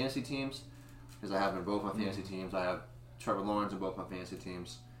and my fantasy teams, because I have in both my fantasy teams. I have Trevor Lawrence in both my fantasy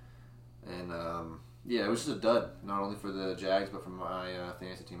teams. And, it was just a dud, not only for the Jags, but for my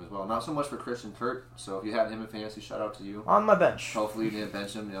fantasy team as well. Not so much for Christian Kirk, so if you had him in fantasy, shout out to you. On my bench. Hopefully you didn't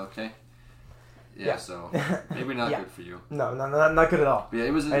bench him, okay? Yeah, so maybe not good for you. No, not good at all. Yeah,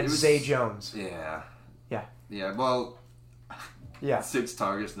 it was Zay Jones. Yeah. Yeah. Yeah, well... Yeah. 6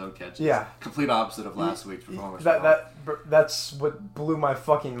 targets, no catches. Yeah. Complete opposite of last week's performance. That's what blew my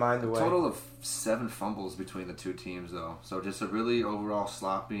fucking mind away. A total of 7 fumbles between the 2 teams, though. So just a really overall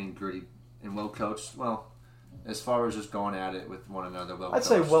sloppy and gritty and well-coached. Well, as far as just going at it with one another, I'd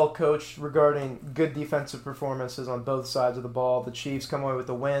say well coached regarding good defensive performances on both sides of the ball. The Chiefs come away with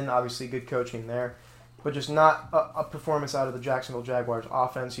the win, obviously good coaching there, but just not a performance out of the Jacksonville Jaguars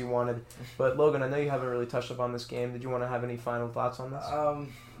offense you wanted. But Logan, I know you haven't really touched upon this game. Did you want to have any final thoughts on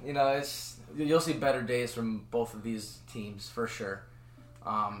this? You'll see better days from both of these teams for sure.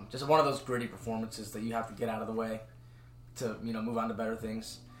 Just one of those gritty performances that you have to get out of the way to move on to better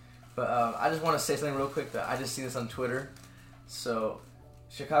things. But I just want to say something real quick that I just seen this on Twitter. So,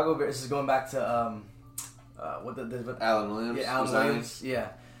 Chicago Bears, this is going back to Alan Williams. Yeah, Alan Williams. Yeah.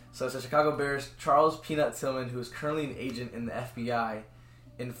 So it's the Chicago Bears. Charles Peanut Tillman, who is currently an agent in the FBI,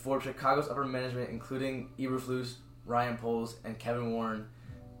 informed Chicago's upper management, including Eberflus, Ryan Poles, and Kevin Warren,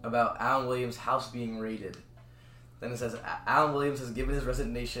 about Alan Williams' house being raided. Then it says, Alan Williams has given his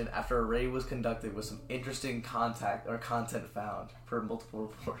resignation after a raid was conducted with some interesting content found, per multiple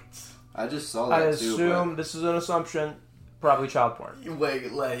reports. I just saw that I assume, this is an assumption, probably child porn.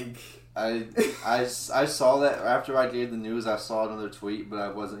 Wait, like... I saw that after I gave the news. I saw another tweet, but I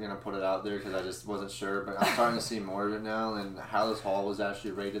wasn't going to put it out there because I just wasn't sure. But I'm starting to see more of it now, and Hallis Hall was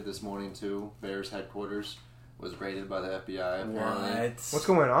actually raided this morning too. Bears headquarters was raided by the FBI, apparently. What's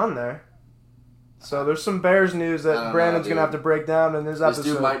going on there? So there's some Bears news that Brandon's going to have to break down in this episode.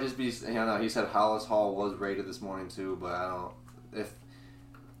 This dude might just be... he said Hallis Hall was raided this morning too, but I don't...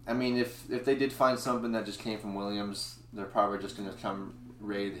 If they did find something that just came from Williams, they're probably just going to come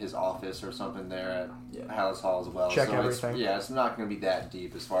raid his office or something there at Hallis Hall as well. Check everything. It's not going to be that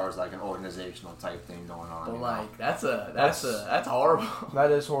deep as far as like an organizational type thing going on. But that's horrible. That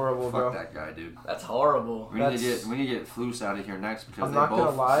is horrible, bro. Fuck that guy, dude. That's horrible. We need to get Flus out of here next because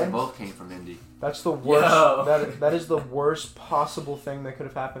they both came from Indy. That's the worst. That is the worst possible thing that could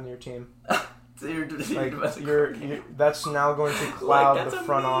have happened to your team. That's now going to cloud the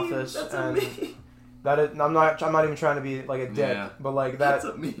front office and. That is, I'm not even trying to be like a dick, but like that's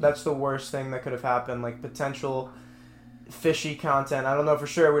the worst thing that could have happened. Like potential fishy content. I don't know for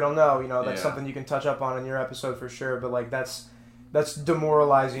sure. We don't know. That's something you can touch up on in your episode for sure. But like that's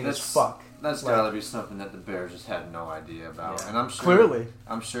demoralizing as fuck. That's gotta be something that the Bears just had no idea about. And I'm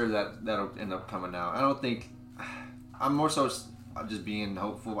sure that'll end up coming out. I don't think. I'm more so just being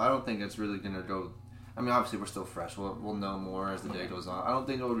hopeful. I don't think it's really gonna go. I mean, obviously we're still fresh. We'll know more as the day goes on. I don't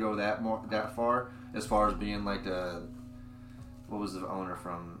think it'll go that far as being like what was the owner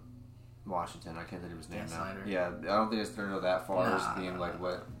from Washington? I can't think of his name now. Snyder. Yeah, I don't think it's going to go that far as being like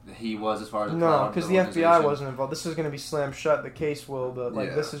what he was as far as no, because the FBI wasn't involved. This is going to be slammed shut. The case will, but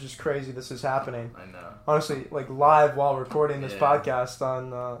this is just crazy. This is happening. I know. Honestly, like live while recording this podcast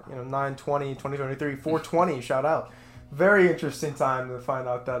on 9/20/2023, 4/20. Shout out. Very interesting time to find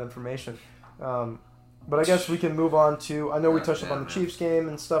out that information. But I guess we can move on to... I know we touched up on the Chiefs game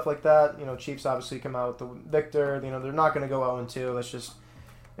and stuff like that. Chiefs obviously come out with the victor. They're not going to go 0-2.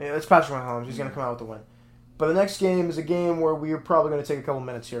 It's Patrick Mahomes. He's going to come out with the win. But the next game is a game where we're probably going to take a couple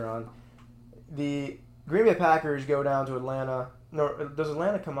minutes here on. The Green Bay Packers go down to Atlanta. No, does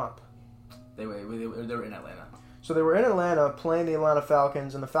Atlanta come up? They were in Atlanta. So they were in Atlanta playing the Atlanta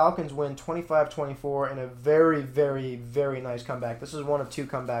Falcons, and the Falcons win 25-24 in a very, very, very nice comeback. This is one of two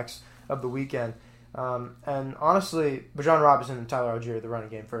comebacks of the weekend. And honestly, Bijan Robinson and Tyler Algier, the running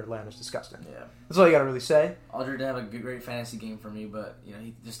game for Atlanta, is disgusting. Yeah, that's all you got to really say. Algier did have a great fantasy game for me, but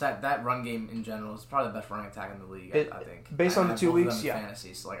he just that run game in general is probably the best running attack in the league. I think based on the 2 weeks,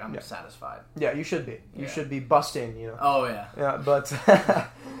 fantasy, so I'm satisfied. Yeah, you should be. You should be busting. Oh yeah. Yeah, but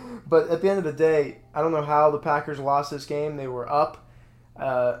but at the end of the day, I don't know how the Packers lost this game. They were up.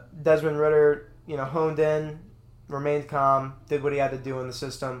 Desmond Ridder, honed in, remained calm, did what he had to do in the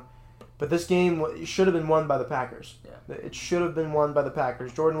system. But this game should have been won by the Packers. Yeah. It should have been won by the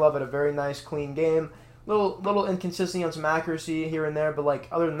Packers. Jordan Love had a very nice, clean game. Little inconsistency on some accuracy here and there, but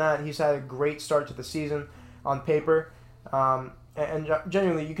other than that, he's had a great start to the season on paper. And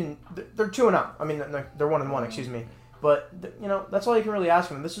genuinely, they're 2-0. I mean, they're 1-1. Excuse me. But that's all you can really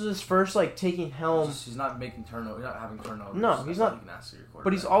ask him. This is his first taking helm. He's not making turnovers. He's not having turnovers. No, he's not.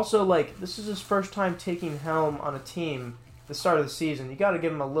 But he's also this is his first time taking helm on a team. The start of the season, you got to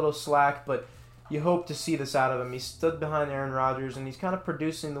give him a little slack, but you hope to see this out of him. He stood behind Aaron Rodgers, and he's kind of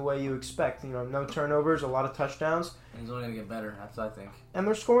producing the way you expect. No turnovers, a lot of touchdowns. And he's only going to get better, that's what I think. And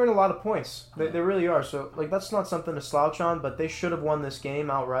they're scoring a lot of points. They really are. So, that's not something to slouch on, but they should have won this game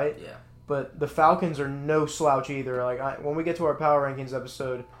outright. Yeah. But the Falcons are no slouch either. When we get to our Power Rankings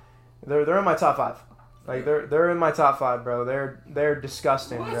episode, they're in my top 5. They're in my top 5, bro. They're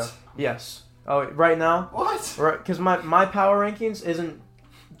disgusting, what? Bro. Yes. Oh, right now? What? Right, because my power rankings isn't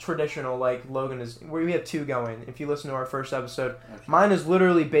traditional like Logan is. We have 2 going. If you listen to our first episode, mine is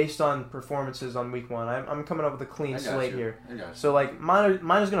literally based on performances on week 1. I'm coming up with a clean slate here. So like mine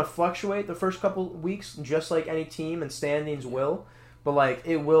is gonna fluctuate the first couple weeks, just like any team and standings will. But like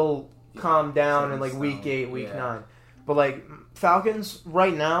it will calm down in like week 8, week 9. But like Falcons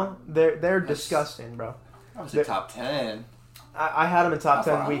right now, they're disgusting, bro. I was in top 10. I had them in top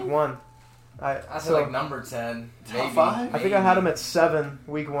 10 week 1. I feel like number 10. Top 5? I think I had them at 7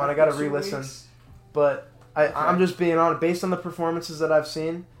 week 1. I got to re-listen. But I'm just being honest, based on the performances that I've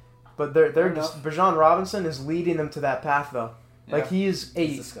seen. But they're just Bijan Robinson is leading them to that path though. Yeah. Like he's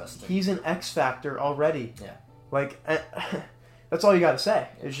an X factor already. Yeah. Like that's all you got to say.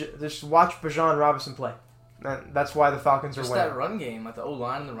 Is just watch Bijan Robinson play. And that's why the Falcons are winning. Just that run game, like the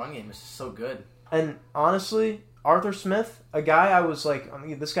O-line in the run game is just so good. And honestly, Arthur Smith, a guy I was like,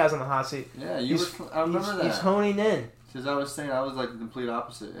 this guy's on the hot seat. Yeah, I remember that. He's honing in. Because I was saying, I was like the complete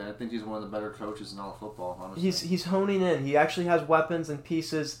opposite. I think he's one of the better coaches in all of football, honestly. He's honing in. He actually has weapons and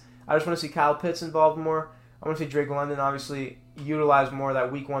pieces. I just want to see Kyle Pitts involved more. I want to see Drake London obviously utilize more.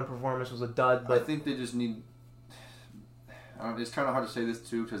 That week 1 performance was a dud. But I think they just need... it's kind of hard to say this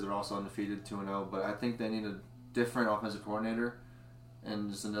too because they're also undefeated 2-0, but I think they need a different offensive coordinator and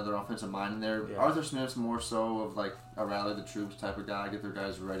just another offensive mind in there. Yeah. Arthur Smith's more so of like a rally the troops type of guy, get their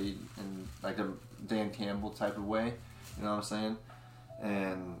guys ready in like a Dan Campbell type of way. You know what I'm saying?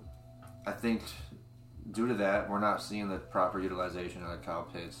 And I think due to that, we're not seeing the proper utilization of Kyle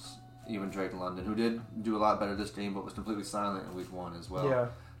Pitts, even Drake London, who did do a lot better this game, but was completely silent in week 1 as well.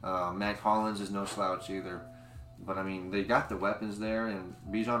 Yeah. Matt Collins is no slouch either. But, I mean, they got the weapons there, and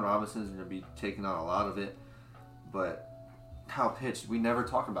Bijan Robinson is going to be taking on a lot of it. But Kyle Pitts, we never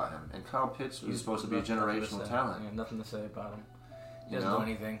talk about him. And Kyle Pitts is supposed to be a generational talent. Yeah, nothing to say about him. He doesn't do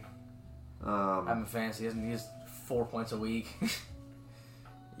anything. I'm a fan. He has 4 points a week.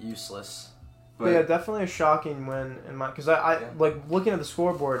 Useless. But yeah, definitely a shocking win in my because I like looking at the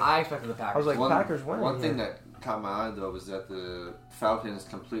scoreboard. I expected the Packers. I was like, Packers winning. One thing that caught my eye though was that the Falcons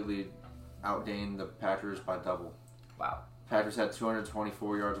completely outgained the Packers by double. Wow. Packers had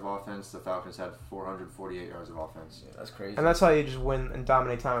 224 yards of offense. The Falcons had 448 yards of offense. Yeah, that's crazy. And that's how you just win and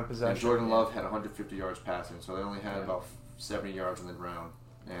dominate time of possession. And Jordan Love had 150 yards passing, so they only had about 70 yards on the ground.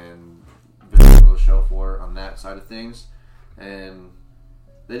 And very little to show for on that side of things. And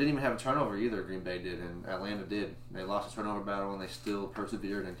they didn't even have a turnover either, Green Bay did, and Atlanta did. They lost a turnover battle, and they still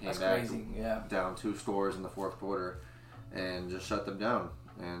persevered and came back down 2 scores in the fourth quarter and just shut them down.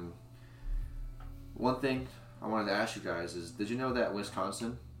 And one thing I wanted to ask you guys is, did you know that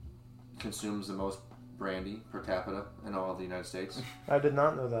Wisconsin consumes the most brandy per capita in all of the United States? I did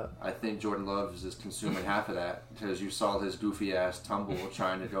not know that. I think Jordan Love is just consuming half of that because you saw his goofy ass tumble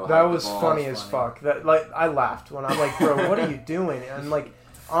trying to go. That was funny as fuck. That like I laughed when I'm like, bro, what are you doing? And like,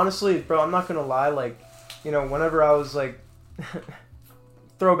 honestly, bro, I'm not gonna lie. Like, you know, whenever I was like,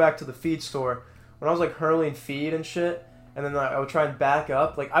 throwback to the feed store, when I was like hurling feed and shit, and then I would try and back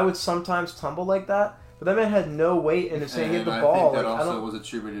up, like I would sometimes tumble like that. But that man had no weight in his hand. He hit the ball. I think that also was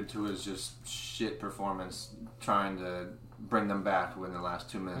attributed to his just shit performance trying to bring them back in the last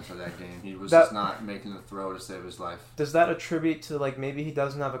 2 minutes of that game. He was just not making the throw to save his life. Does that attribute to like maybe he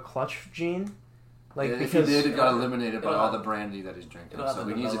doesn't have a clutch gene? Like if he did, it got eliminated by all the brandy that he's drinking. So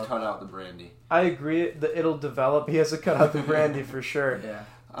he needs to cut out the brandy. I agree. It'll develop. He has to cut out the brandy for sure. Yeah.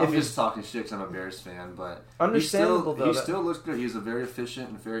 I'm just talking shit because I'm a Bears fan, but understandable he still looks good. He's a very efficient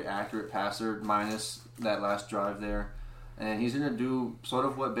and very accurate passer, minus that last drive there. And he's going to do sort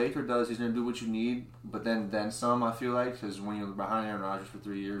of what Baker does. He's going to do what you need, but then some, I feel like, because when you're behind Aaron Rodgers for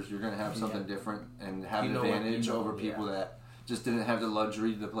 3 years, you're going to have something different and have an advantage over people that just didn't have the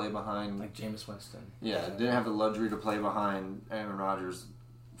luxury to play behind. Like Jameis Winston. Yeah, didn't have the luxury to play behind Aaron Rodgers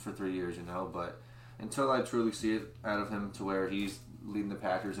for 3 years, you know. But until I truly see it out of him to where he's leading the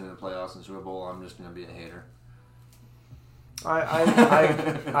Packers into the playoffs and Super Bowl, I'm just going to be a hater.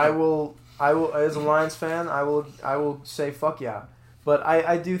 I will as a Lions fan, I will say fuck yeah. But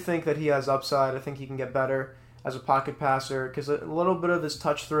I do think that he has upside. I think he can get better as a pocket passer because a little bit of his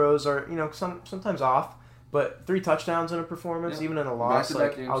touch throws are, you know, sometimes off. But 3 touchdowns in a performance, even in a loss,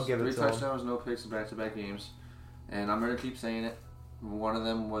 like, games, I'll give it to him. 3 touchdowns, no picks in back-to-back games. And I'm going to keep saying it. One of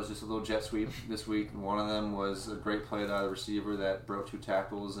them was just a little jet sweep this week. One of them was a great play by the receiver that broke 2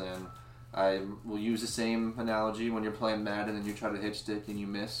 tackles. And I will use the same analogy when you're playing Madden and you try to hit stick and you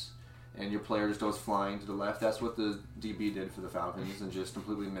miss. And your player just goes flying to the left. That's what the DB did for the Falcons and just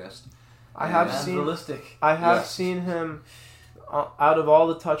completely missed. I have seen him, out of all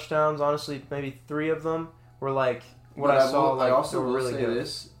the touchdowns, honestly, maybe 3 of them were like what I saw. I also will really say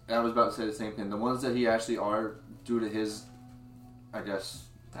this. I was about to say the same thing. The ones that he actually are due to his, I guess,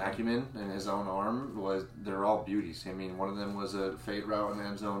 acumen and his own arm they're all beauties. I mean, one of them was a fade route in the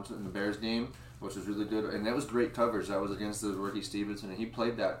end zone in the Bears game, which was really good, and that was great coverage. That was against the rookie Stevenson, and he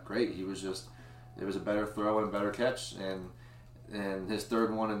played that great. It was a better throw and a better catch, and his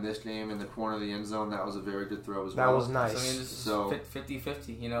third one in this game in the corner of the end zone, that was a very good throw as well. That was nice. So, I mean, this is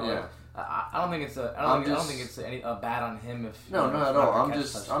 50-50, you know. Yeah. I don't think it's any bad on him if no, not at all.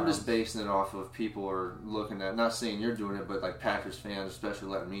 I'm just basing it off of people are looking at, not saying you're doing it, but like Packers fans, especially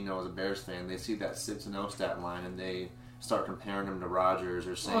letting me know as a Bears fan, they see that 6-0 stat line and they start comparing him to Rodgers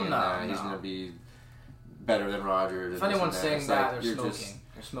or saying he's going to be better than Rodgers. If anyone's saying that, they're smoking.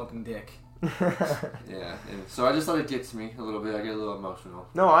 They're smoking dick. Yeah, and so I just thought it gets me a little bit. I get a little emotional.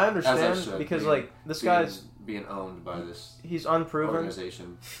 No, I understand because this guy's being owned by this. He's unproven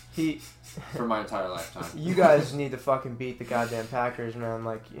organization. For my entire lifetime. You guys need to fucking beat the goddamn Packers, man.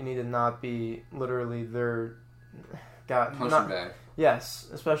 Like you need to not be literally their punching bag. Yes,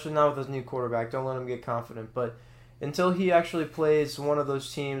 especially now with his new quarterback. Don't let him get confident. But until he actually plays one of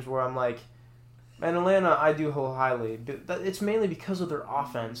those teams where I'm like. And Atlanta, I do hold highly. It's mainly because of their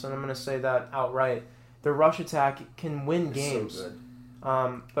offense, and I'm going to say that outright. Their rush attack can win games. So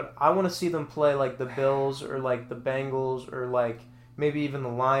good. But I want to see them play like the Bills or like the Bengals or like maybe even the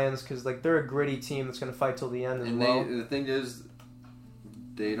Lions because like they're a gritty team that's going to fight till the end as well. The thing is,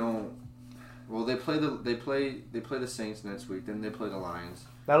 they don't. Well, they play the Saints next week. Then they play the Lions.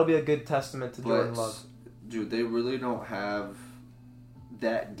 That'll be a good testament to Jordan Love. Dude, they really don't have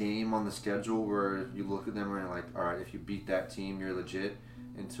that game on the schedule where you look at them and you're like, all right, if you beat that team, you're legit,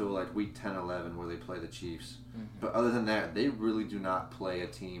 until like week 10, 11 where they play the Chiefs. Mm-hmm. But other than that, they really do not play a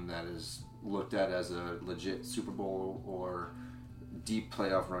team that is looked at as a legit Super Bowl or deep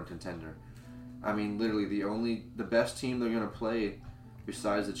playoff run contender. I mean, literally the best team they're going to play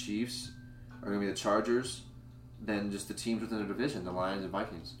besides the Chiefs are going to be the Chargers, then just the teams within the division, the Lions and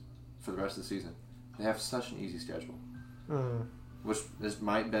Vikings, for the rest of the season. They have such an easy schedule. Mm. Which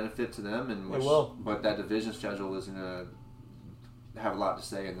might benefit to them, but that division schedule is going to have a lot to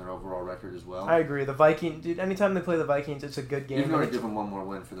say in their overall record as well. I agree. The Vikings, dude, anytime they play the Vikings, it's a good game. You can already give them one more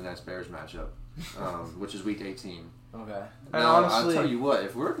win for the next Bears matchup, which is week 18. Okay. And now, honestly, I'll tell you what,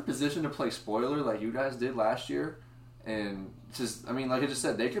 if we're in a position to play spoiler like you guys did last year, and just, I mean, like I just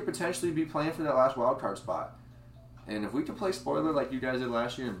said, they could potentially be playing for that last wild card spot. And if we could play spoiler like you guys did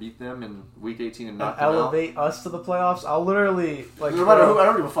last year and beat them in week 18 and knock them out, elevate us to the playoffs, I'll literally like. No matter who, I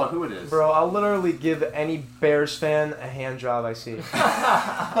don't give a fuck who it is, bro. I'll literally give any Bears fan a hand job I see.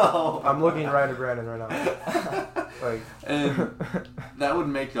 I'm looking right at Brandon right now. Like, and that would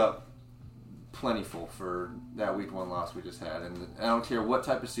make up plentiful for that week 1 loss we just had. And I don't care what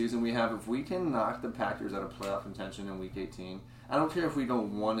type of season we have. If we can knock the Packers out of playoff contention in week 18, I don't care if we go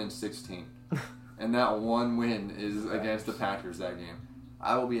 1-16. And that one win is against the Packers that game.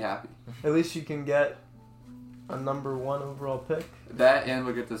 I will be happy. At least you can get a number 1 overall pick. That and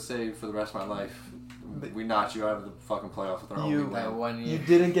we'll get to say for the rest of my life, we knocked you out of the fucking playoffs with our only win. 1 year. You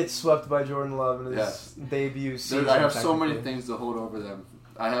didn't get swept by Jordan Love in his debut season. I have so many things to hold over them.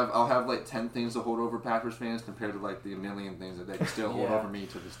 I'll have like 10 things to hold over Packers fans compared to like the million things that they can still hold over me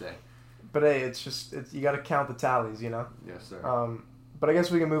to this day. But hey, it's you got to count the tallies, you know. Yes, sir. But I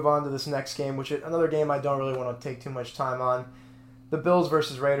guess we can move on to this next game, which is another game I don't really want to take too much time on. The Bills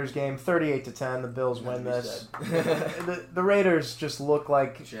versus Raiders game, 38-10. The Bills win this. The Raiders just look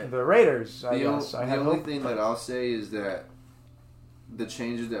like the Raiders, I guess. The only thing that I'll say is that the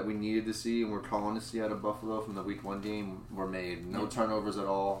changes that we needed to see and we're calling to see out of Buffalo from the Week 1 game were made. No turnovers at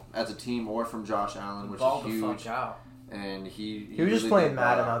all, as a team or from Josh Allen, which is huge. The fuck out. And he was just playing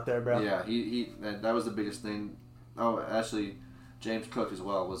Madden out there, bro. Yeah, that was the biggest thing. Oh, actually, James Cook as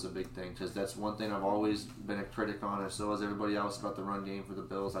well was a big thing because that's one thing I've always been a critic on, and so has everybody else about the run game for the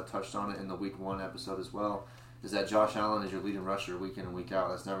Bills. I touched on it in the Week 1 episode as well, is that Josh Allen is your leading rusher week in and week out.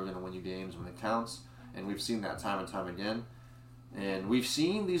 That's never going to win you games when it counts, and we've seen that time and time again. And we've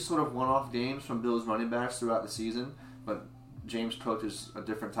seen these sort of one-off games from Bills running backs throughout the season, but James Cook is a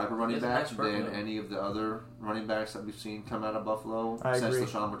different type of running back than any of the other running backs that we've seen come out of Buffalo since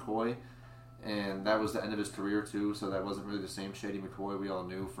LaShawn McCoy. And that was the end of his career, too, so that wasn't really the same Shady McCoy we all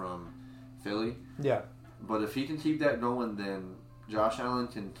knew from Philly. Yeah. But if he can keep that going, then Josh Allen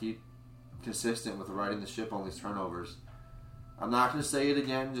can keep consistent with riding the ship on these turnovers. I'm not going to say it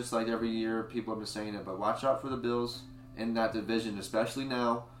again, just like every year people have been saying it, but watch out for the Bills in that division, especially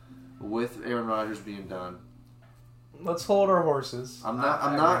now with Aaron Rodgers being done. Let's hold our horses. I'm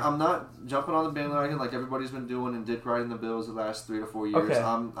not jumping on the bandwagon like everybody's been doing and dick riding the Bills the last 3 to 4 years. Okay.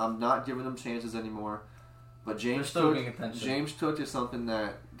 I'm not giving them chances anymore. But James Cook is something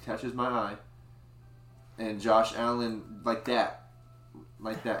that catches my eye. And Josh Allen, like that,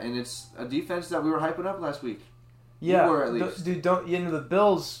 like that, and it's a defense that we were hyping up last week. Yeah, you were at least. Dude, the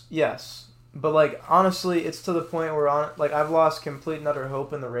Bills, yes. But, like, honestly, it's to the point where, I've lost complete and utter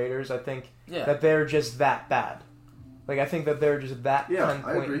hope in the Raiders. I think that they're just that bad. Like, I think that they're just that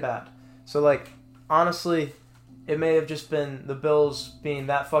 10-point bad. So, like, honestly, it may have just been the Bills being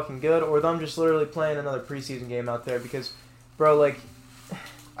that fucking good, or them just literally playing another preseason game out there. Because, bro, like...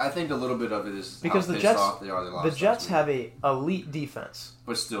 I think a little bit of it is because how the pissed Jets, off they are. They lost the Jets have a elite defense.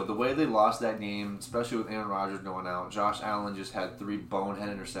 But still, the way they lost that game, especially with Aaron Rodgers going out, Josh Allen just had 3 bonehead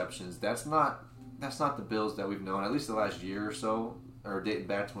interceptions. That's not the Bills that we've known, at least the last year or so, or dating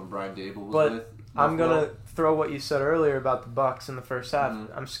back to when Brian Dable was with. I'm going to throw what you said earlier about the Bucs in the first half.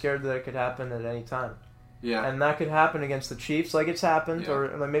 Mm-hmm. I'm scared that it could happen at any time. Yeah. And that could happen against the Chiefs like it's happened,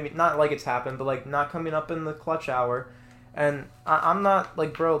 or maybe not like it's happened, but like not coming up in the clutch hour. And I'm not,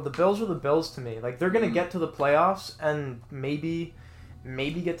 like, bro, the Bills are the Bills to me. Like, they're going to get to the playoffs and maybe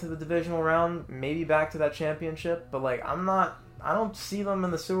get to the divisional round, maybe back to that championship. But, like, I don't see them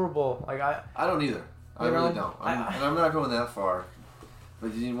in the Super Bowl. Like, I don't either. I really don't. And I'm not going that far.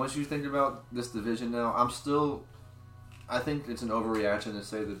 But once you think about this division now, I think it's an overreaction to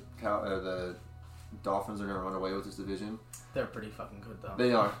say the Dolphins are going to run away with this division. They're pretty fucking good, though.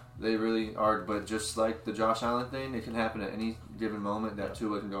 They are. They really are. But just like the Josh Allen thing, it can happen at any given moment that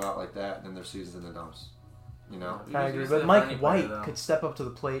Tua can go out like that, and then their season's in the dumps. You know? I agree. But Mike White could step up to the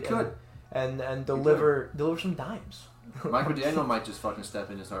plate and deliver some dimes. Mike McDaniel might just fucking step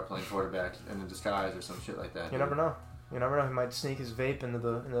in and start playing quarterback in disguise or some shit like that. You never know. He might sneak his vape into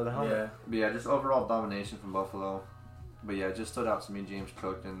the helmet. Yeah. But yeah, just overall domination from Buffalo. But yeah, it just stood out to me, James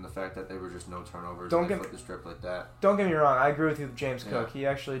Cook, and the fact that they were just no turnovers and they flipped the strip like that. Don't get me wrong, I agree with you with James Cook. He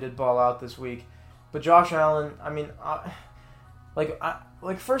actually did ball out this week. But Josh Allen, I mean,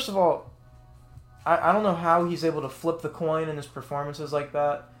 first of all, I don't know how he's able to flip the coin in his performances like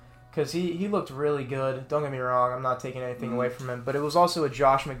that, because he looked really good. Don't get me wrong, I'm not taking anything away from him, but it was also a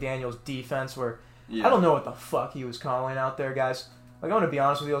Josh McDaniels defense where I don't know what the fuck he was calling out there, guys. Like, I'm going to be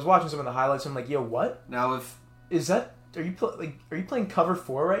honest with you, I was watching some of the highlights, and I'm like, yo, what? Now Is that... Are you playing cover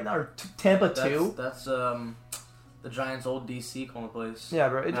 4 right now, or Tampa 2? That's the Giants' old DC calling plays. Yeah,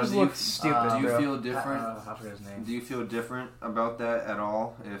 bro. It just looked stupid. Do you feel different? I forget his name. Do you feel different about that at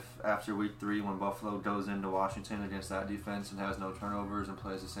all? If after week 3, when Buffalo goes into Washington against that defense and has no turnovers and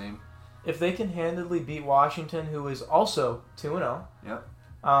plays the same, if they can handedly beat Washington, who is also 2-0. Yep.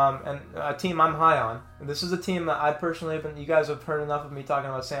 And a team I'm high on. This is a team that I personally have been. You guys have heard enough of me talking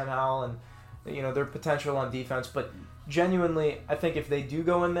about Sam Howell and their potential on defense, but. Genuinely, I think if they do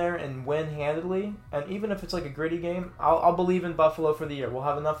go in there and win handedly, and even if it's like a gritty game, I'll believe in Buffalo for the year. We'll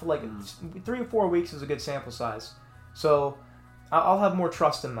have enough, 3 or 4 weeks is a good sample size. So, I'll have more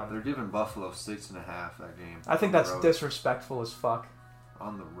trust in them. They're giving Buffalo 6.5 that game. I think that's disrespectful as fuck.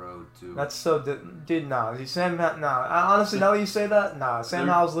 On the road, too. That's so... Dude, nah. Honestly, now that you say that, nah. Sam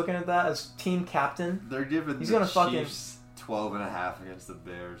Howell's looking at that as team captain. They're giving Chiefs 12.5 against the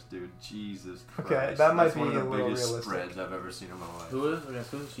Bears, dude. Jesus Christ. Okay, that might That's be one of the a little biggest realistic. Spreads I've ever seen in my life. Who is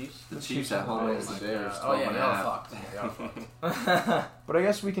against the Chiefs? The Chiefs at home against the Bears. Oh yeah, y'all fucked. But I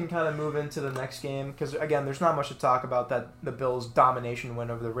guess we can kind of move into the next game because again, there's not much to talk about the Bills' domination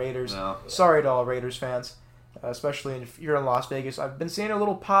win over the Raiders. No. Sorry to all Raiders fans, especially if you're in Las Vegas. I've been seeing a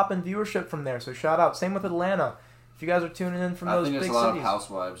little pop in viewership from there, so shout out. Same with Atlanta. If you guys are tuning in from those big cities. I think it's a lot of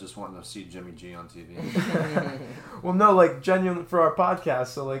housewives just wanting to see Jimmy G on TV. Well, no, genuine for our podcast.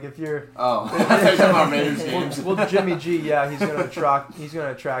 So, if you're I thought you about Raiders games. Well, Jimmy G, he's gonna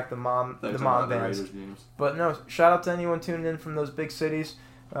attract the mom fans. But no, shout out to anyone tuning in from those big cities,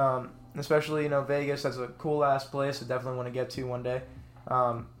 especially Vegas. That's a cool ass place. I definitely want to get to one day.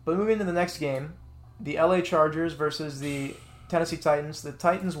 But moving to the next game, the LA Chargers versus the Tennessee Titans. The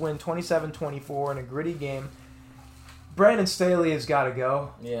Titans win 27-24 in a gritty game. Brandon Staley has got to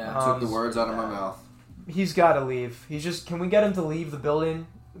go. Yeah, took the words out of my mouth. He's got to leave. Can we get him to leave the building?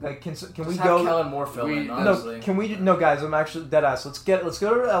 Can we have go? Kellen Moore fill in, honestly. No, can we? No, guys, I'm actually dead ass. Let's go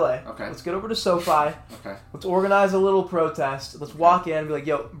over to LA. Okay. Let's get over to SoFi. Okay. Let's organize a little protest. Let's walk in and be like,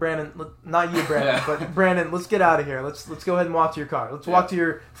 "Yo, Brandon, not you, Brandon, but Brandon, let's get out of here. Let's go ahead and walk to your car. Let's walk to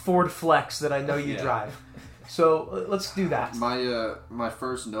your Ford Flex that I know you drive." So let's do that. My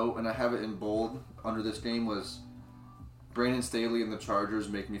first note, and I have it in bold under this game, was Brandon Staley and the Chargers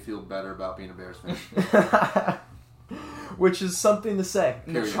make me feel better about being a Bears fan. Which is something to say.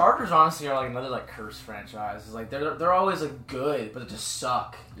 The Chargers honestly are another cursed franchise. It's they're always good, but it just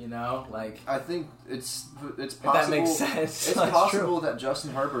suck. I think it's possible. If that makes sense. It's possible that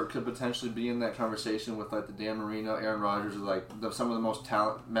Justin Herbert could potentially be in that conversation with the Dan Marino, Aaron Rodgers, or some of the most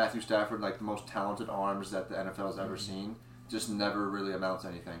Matthew Stafford, the most talented arms that the NFL has ever seen. just never really amounts to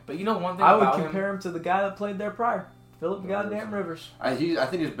anything. But you know one thing I would compare him to the guy that played there prior, Philip goddamn Rivers. I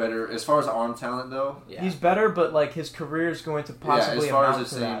think he's better as far as arm talent though. Yeah. He's better, but like his career is going to possibly as far amount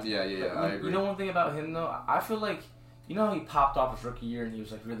as it to that. seems. Yeah. I agree. You know one thing about him though, I feel like he popped off his rookie year and he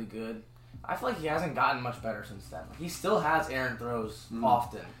was like really good. I feel like he hasn't gotten much better since then. He still has errant throws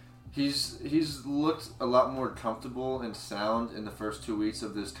often. He's looked a lot more comfortable and sound in the first 2 weeks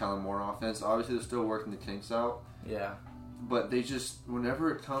of this Kellen Moore offense. Obviously, they're still working the kinks out. Yeah. But they just,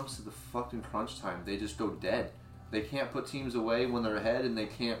 whenever it comes to the fucking crunch time, they just go dead. They can't put teams away when they're ahead, and they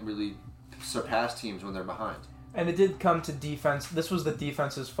can't really surpass teams when they're behind. And it did come to defense. This was the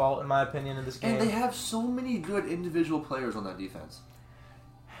defense's fault, in my opinion, in this game. And they have so many good individual players on that defense.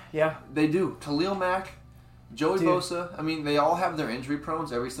 Yeah. They do. Khalil Mack, Joey Bosa. I mean, they all have their injury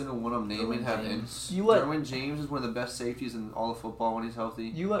prones. Every single one of them naming have injuries. Derwin James is one of the best safeties in all of football when he's healthy.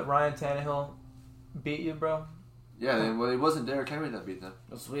 You let Ryan Tannehill beat you, bro? Yeah, well, it wasn't Derrick Henry that beat them.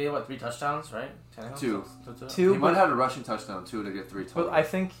 So we had, 3 touchdowns, right? Two. He might have had a rushing touchdown, too, to get 3 total. But I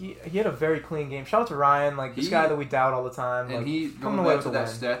think he had a very clean game. Shout out to Ryan, this guy that we doubt all the time. And he, going back to that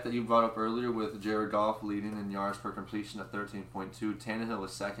stat that you brought up earlier with Jared Goff leading in yards per completion at 13.2, Tannehill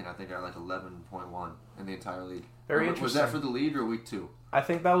was second, I think, at 11.1 in the entire league. Very interesting. Was that for the league or week 2? I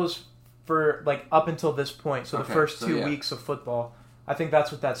think that was for, up until this point, so the first 2 weeks of football. I think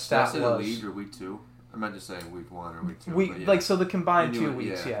that's what that stat was. Did I say the league or week 2? I meant to say week 1 or week 2. So the combined 2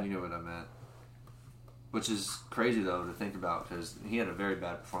 weeks, you knew what I meant. Which is crazy, though, to think about, because he had a very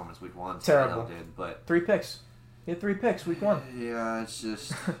bad performance week 1. Terrible. Did, but 3 picks. He had 3 picks week 1. Yeah, it's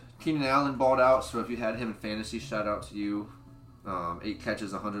just... Keenan Allen balled out, so if you had him in fantasy, shout out to you. 8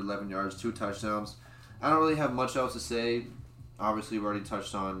 catches, 111 yards, 2 touchdowns. I don't really have much else to say. Obviously, we already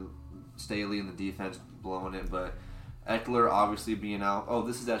touched on Staley and the defense blowing it, but Eckler obviously being out. Oh,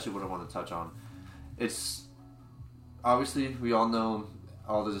 this is actually what I want to touch on. It's obviously, we all know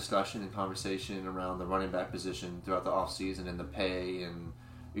all the discussion and conversation around the running back position throughout the offseason and the pay, and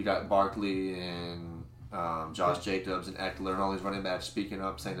you got Barkley and Josh Jacobs and Eckler and all these running backs speaking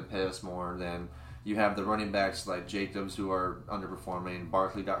up saying to pay us more. Then you have the running backs like Jacobs who are underperforming.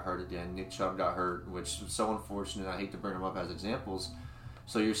 Barkley got hurt again. Nick Chubb got hurt, which is so unfortunate. I hate to bring them up as examples.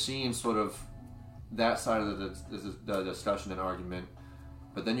 So you're seeing sort of that side of the discussion and argument.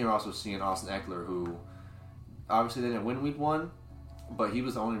 But then you're also seeing Austin Eckler, who obviously they didn't win week 1, but he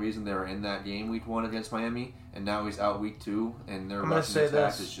was the only reason they were in that game week 1 against Miami, and now he's out week 2, and their rushing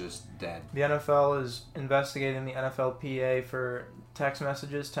attack is just dead. The NFL is investigating the NFLPA for text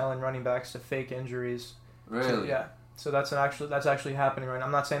messages telling running backs to fake injuries. Really? So that's actually happening right now.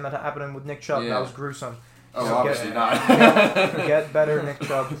 I'm not saying that happening with Nick Chubb. Yeah. That was gruesome. Oh, obviously not. Get better, Nick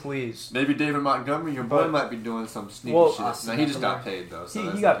Chubb, please. Maybe David Montgomery, your boy, might be doing some sneaky shit. No, he just got paid, though.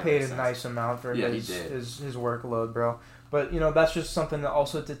 So he got paid a nice amount for his workload, bro. But, that's just something that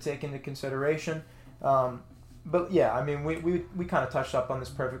also to take into consideration. But, yeah, I mean, we kind of touched up on this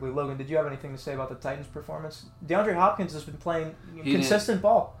perfectly. Logan, did you have anything to say about the Titans' performance? DeAndre Hopkins has been playing consistent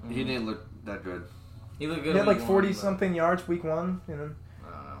ball. He didn't look that good. He looked good. He had 40-something yards week 1,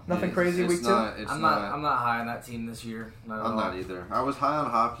 Nothing crazy week 2? I'm not high on that team this year. I'm not either. I was high on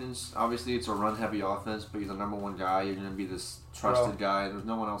Hopkins. Obviously, it's a run-heavy offense, but he's the number 1 guy. You're going to be this trusted guy. There's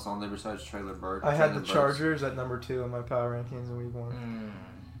no one else on there besides Traylon Burks. I had the Chargers at number 2 in my power rankings in week 1.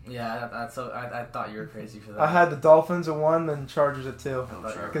 Yeah, I thought you were crazy for that. I had the Dolphins at 1, then Chargers at 2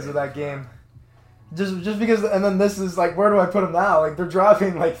 because of that game. Just because, and then this is where do I put them now? They're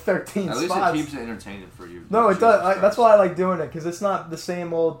dropping 13 spots. At least it keeps it entertaining for you. No, it does. That's why I like doing it, because it's not the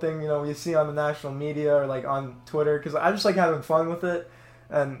same old thing, you see on the national media or on Twitter, because I just like having fun with it.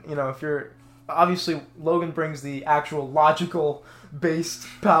 And, if you're, obviously Logan brings the actual logical based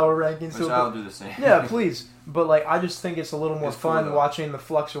power rankings. Which I'll do the same. Yeah, please. But, I just think it's a little more fun watching the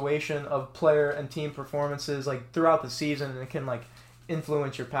fluctuation of player and team performances, throughout the season, and it can,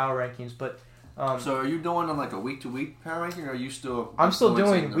 influence your power rankings. But, so are you doing on a week-to-week power ranking, or are you still... I'm still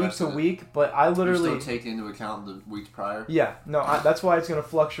doing week-to-week, but I literally... You still take into account the weeks prior? Yeah, no, that's why it's going to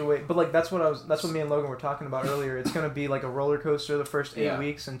fluctuate. But that's what me and Logan were talking about earlier. It's going to be like a roller coaster the first 8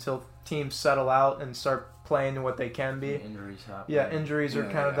 weeks until teams settle out and start playing to what they can be. Injuries happen. Yeah, injuries are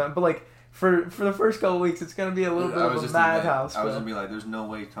kind of done. But for the first couple of weeks, it's going to be a little bit of a madhouse. I was going to be there's no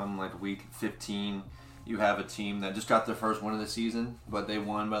way come week 15, you have a team that just got their first win of the season, but they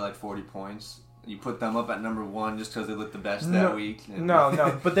won by 40 points. You put them up at number 1 just because they looked the best that week.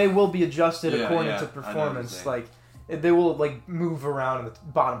 No, but they will be adjusted according to performance. They will move around in the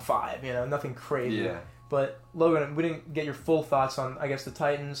bottom 5. Nothing crazy. Yeah. But Logan, we didn't get your full thoughts on, I guess, the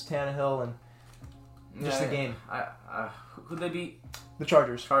Titans, Tannehill, and just the game. Who'd they beat? The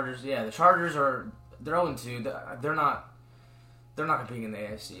Chargers. Yeah. The Chargers they're 0-2. They're not. they're not competing in the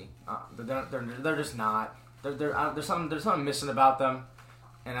AFC. They're just not. There's something missing about them,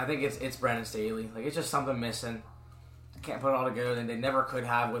 and I think it's Brandon Staley. Like, it's just something missing. Can't put it all together, and they never could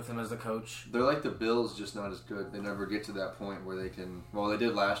have with him as the coach. They're like the Bills, just not as good. They never get to that point where they can. Well, they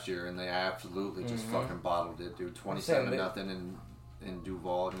did last year, and they absolutely just fucking bottled it, dude. 27-0 in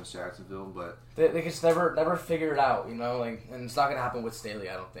Duval against Jacksonville, but they just never figure it out, you know. Like, and it's not gonna happen with Staley,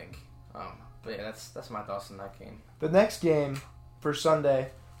 I don't think. But yeah, that's my thoughts on that game. The next game for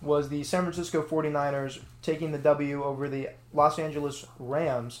Sunday was the San Francisco 49ers taking the W over the Los Angeles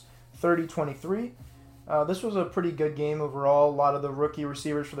Rams, 30-23. This was a pretty good game overall. A lot of the rookie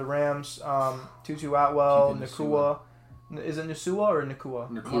receivers for the Rams, Tutu Atwell, Nakua. Is it Nasua or Nakua?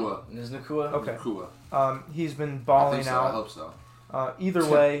 Nakua. Is Nakua? Okay. Nakua. He's been balling out. I hope so. Either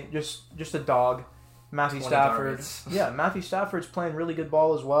way, just a dog. Matthew Stafford. Targets. Yeah, Matthew Stafford's playing really good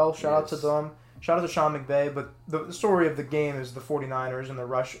ball as well. Shout out to them. Shout out to Sean McVay. But the story of the game is the 49ers and the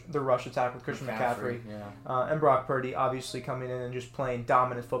rush attack with Christian McCaffrey. And Brock Purdy obviously coming in and just playing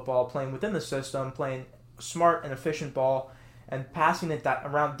dominant football, playing within the system, playing smart and efficient ball, and passing it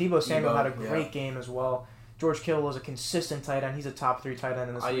around. Deebo Samuel had a great game as well. George Kittle is a consistent tight end. He's a top 3 tight end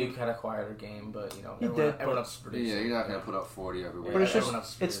in this league. Ayuk had a quieter game, but everyone else is producing. Yeah, you're not going to put up 40 every week. But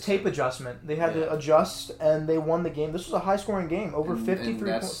it's tape adjustment. They had to adjust, and they won the game. This was a high-scoring game. Over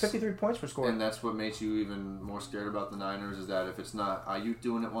 53 points were scored. And that's what makes you even more scared about the Niners, is that if it's not Ayuk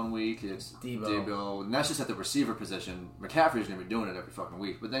doing it one week, it's Deebo. And that's just at the receiver position. McCaffrey's going to be doing it every fucking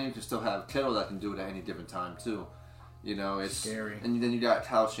week. But then you can still have Kittle that can do it at any given time, too. You know, it's scary. And then you got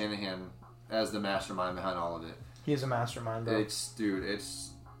Kyle Shanahan as the mastermind behind all of it. He is a mastermind, bro.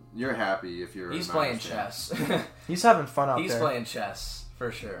 You're happy if you're. He's playing chess. He's having fun out there. He's playing chess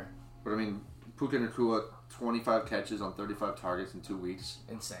for sure. But I mean, Puka Nacua, 25 catches on 35 targets in 2 weeks.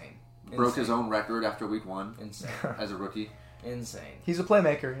 Insane. Broke his own record after week 1. Insane. As a rookie. Insane. He's a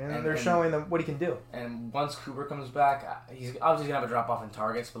playmaker, and they're showing them what he can do. And once Cooper comes back, he's obviously gonna have a drop off in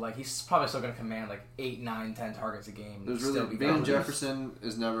targets, but like he's probably still gonna command like 8, 9, 10 targets a game. Van Jefferson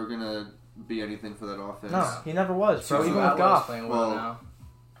is never gonna be anything for that offense. No, he never was. Bro, even with Goff. Playing well now.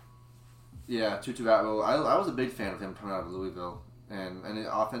 Yeah, Tutu Atwell. I was a big fan of him coming out of Louisville, and an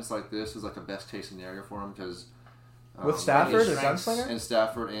offense like this is like a best case scenario for him because with Stafford, a gunslinger, and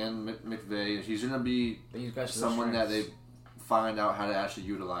Stafford and McVay, he's gonna be someone that they find out how to actually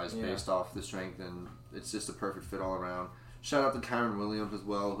utilize based off the strength, and it's just a perfect fit all around. Shout out to Kyron Williams as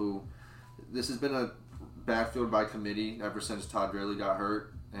well, who this has been a backfield by committee ever since Todd Gurley got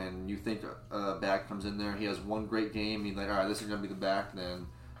hurt. And you think a back comes in there, he has one great game, he's like, all right, this is going to be the back, then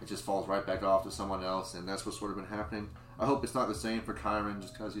it just falls right back off to someone else, and that's what's sort of been happening. I hope it's not the same for Kyron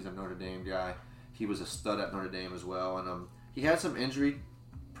just because he's a Notre Dame guy. He was a stud at Notre Dame as well, and he had some injury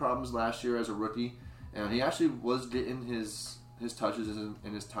problems last year as a rookie, and he actually was getting his touches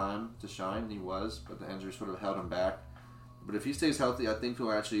in his time to shine. He was, but the injury sort of held him back. But if he stays healthy, I think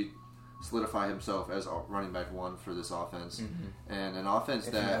he'll actually solidify himself as running back 1 for this offense, and an offense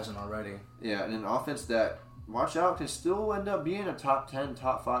if he hasn't already. Yeah, and an offense that, watch out, can still end up being a top 10,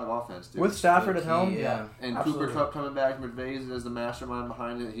 top 5 offense, dude. With Stafford at home, yeah. And absolutely. Cooper Kupp coming back, McVay as the mastermind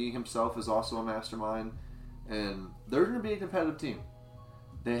behind it. He himself is also a mastermind, and they're going to be a competitive team.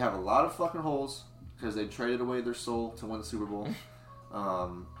 They have a lot of fucking holes because they traded away their soul to win the Super Bowl.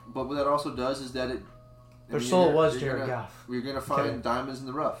 But what that also does is that their soul was Jared Goff. You're going to find diamonds in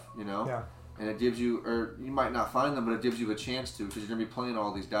the rough, you know? Yeah. And it gives you, or you might not find them, but it gives you a chance to, because you're going to be playing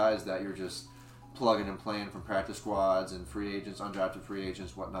all these guys that you're just plugging and playing from practice squads and free agents, undrafted free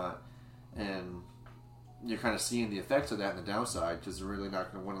agents, whatnot. And you're kind of seeing the effects of that in the downside, because they're really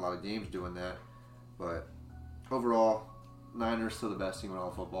not going to win a lot of games doing that. But overall, Niners still the best team in all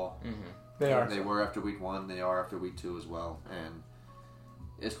of football. Mm-hmm. They are. They were after week 1. They are after week 2 as well. And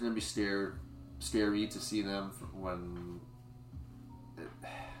it's going to be scary to see them when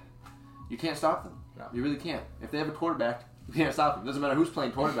you can't stop them. No. You really can't. If they have a quarterback, you can't stop them. Doesn't matter who's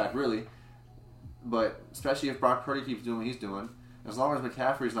playing quarterback, really. But especially if Brock Purdy keeps doing what he's doing, as long as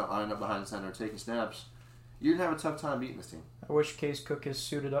McCaffrey's not lining up behind center taking snaps, you're going to have a tough time beating this team. I wish Case Cook is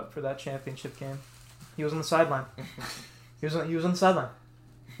suited up for that championship game. He was on the sideline. He was on the sideline.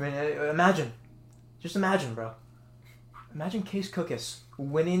 I mean, imagine. Just imagine, bro. Imagine Case Cookis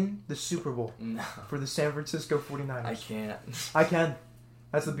winning the Super Bowl for the San Francisco 49ers. I can't. I can.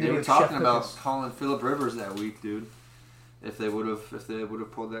 That's the beauty of Chef Cookis. They were talking about calling Phillip Rivers that week, dude. If they would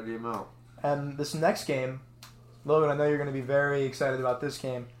have pulled that game out. And this next game, Logan, I know you're going to be very excited about this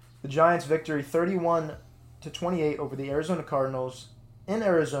game. The Giants' victory, 31-28 over the Arizona Cardinals in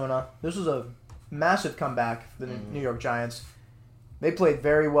Arizona. This was a massive comeback for the New York Giants. They played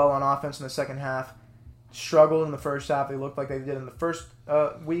very well on offense in the second half. struggled in the first half. They looked like they did in the first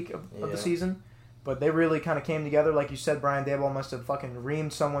week of the season. But they really kind of came together. Like you said, Brian Daboll must have fucking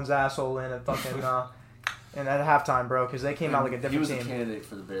reamed someone's asshole in at fucking and at halftime, bro, because they came out like a different team. He was a candidate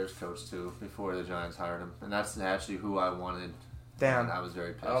for the Bears coach, too, before the Giants hired him. And that's actually who I wanted. Damn. And I was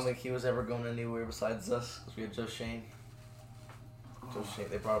very pissed. I don't think he was ever going anywhere besides us, because we had Joe Shane. Joe Shane,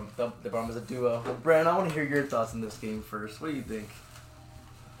 they brought him as a duo. Well, Brandon, I want to hear your thoughts on this game first. What do you think?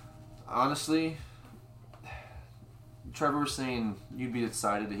 Honestly, Trevor was saying you'd be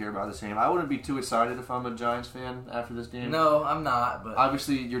excited to hear about this game. I wouldn't be too excited if I'm a Giants fan after this game. No, I'm not. But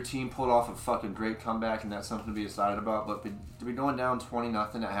obviously, your team pulled off a fucking great comeback, and that's something to be excited about. But to be going down 20-0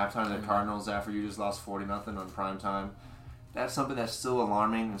 at halftime to the Cardinals after you just lost 40-0 on prime time, that's something that's still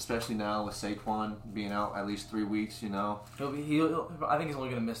alarming, especially now with Saquon being out at least 3 weeks. You know, I think he's only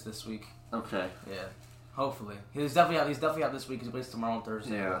gonna miss this week. Okay. Yeah. Hopefully, he's definitely out this week. He plays tomorrow and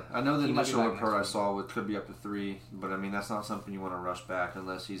Thursday. Yeah, I know the initial report I saw could be up to 3, but I mean that's not something you want to rush back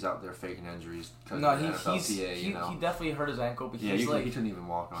unless he's out there faking injuries. No, he definitely hurt his ankle. But he couldn't even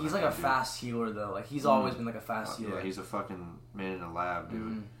walk on. He's like a fast healer though. Like he's always been like a fast healer. Yeah, he's a fucking man in a lab, dude.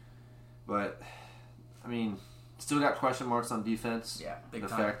 Mm-hmm. But I mean, still got question marks on defense. Yeah, big time.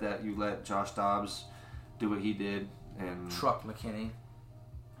 The fact that you let Josh Dobbs do what he did and truck McKinney.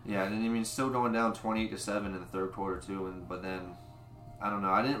 Yeah, and I mean, still going down 28-7 in the third quarter too, but then I don't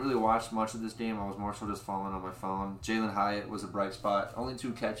know. I didn't really watch much of this game. I was more so just following on my phone. Jalen Hyatt was a bright spot. Only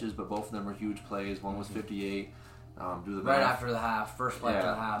 2 catches, but both of them were huge plays. One was 58. Right after the half, first play after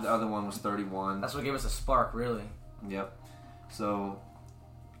the half. The other one was 31. That's what gave us a spark, really. Yep. So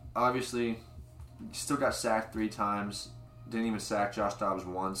obviously, still got sacked 3 times. Didn't even sack Josh Dobbs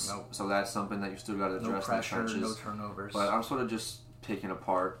once. Nope. So that's something that you still got to address. No pressure, in the trenches. no turnovers. But I'm sort of just picking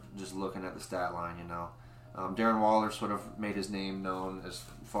apart, just looking at the stat line, you know. Darren Waller sort of made his name known as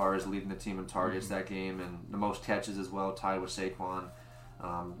far as leading the team in targets that game, and the most catches as well, tied with Saquon.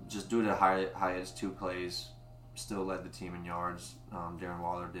 Just due to Hyatt's 2 plays, still led the team in yards. Darren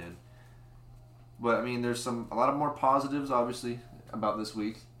Waller did. But I mean, there's a lot of more positives, obviously, about this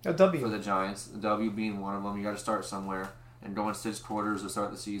week. A W for the Giants. The W being one of them. You got to start somewhere. And going 6 quarters to start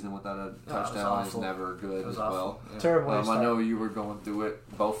the season without a touchdown is never good as well. Yeah. Terrible. I know you were going through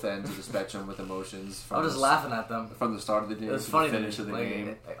it, both ends of the spectrum with emotions. I was just laughing at them. From the start of the game to the finish of the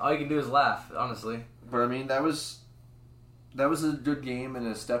game. All you can do is laugh, honestly. But I mean, that was a good game and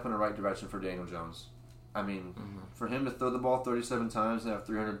a step in the right direction for Daniel Jones. I mean, for him to throw the ball 37 times and have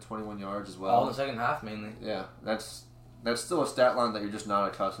 321 yards as well. All in the second half, mainly. Yeah, that's still a stat line that you're just not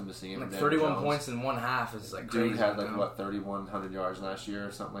accustomed to seeing. Like 31 points in one half is like crazy. Dude had 3,100 yards last year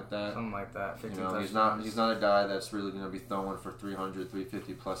or something like that. Something like that. 15 he's not a guy that's really going to be throwing for 300,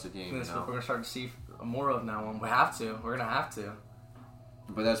 350 plus a game. That's what we're going to start to see more of now. We have to. We're going to have to.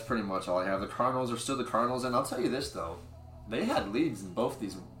 But that's pretty much all I have. The Cardinals are still the Cardinals, and I'll tell you this though, they had leads in both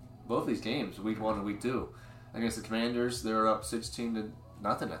these games, week 1 and week 2. Against the Commanders, they were up 16-0,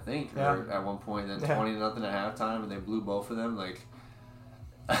 I think, at one point, then 20-0 at halftime, and they blew both of them. Like,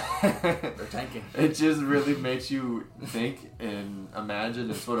 they're tanking. It just really makes you think and imagine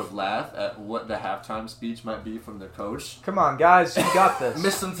and sort of laugh at what the halftime speech might be from the coach. Come on, guys, you got this.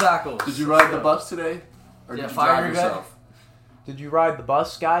 Missed some tackles. Did you ride the bus today? Or did you drive yourself? Did you ride the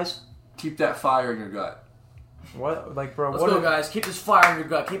bus, guys? Keep that fire in your gut. What, like, bro? Let's go, guys. Keep this fire in your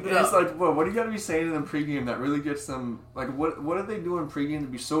gut. Keep it up. It's like, what do you got to be saying to them pregame that really gets them? Like, what are they doing pregame to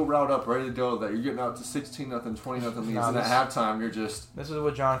be so riled up, ready to go that you're getting out to 16-0, 20-0 leads, and at halftime you're just. This is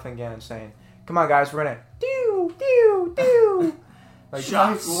what Jonathan Gannon's saying. Come on, guys, we're gonna do. Like,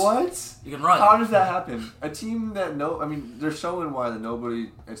 shots. What? You can run. How does that happen? A team that they're showing why that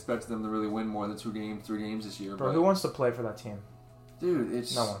nobody expects them to really win more than 3 games this year. Bro, who wants to play for that team? Dude,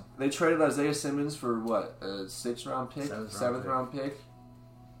 it's no one. They traded Isaiah Simmons for what? A 6th round pick? 7th round pick?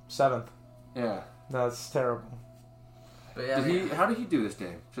 7th. Yeah. That's terrible. But yeah, how did he do this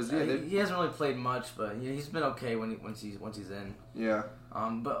game? He hasn't really played much, but he's been okay once he's in. Yeah.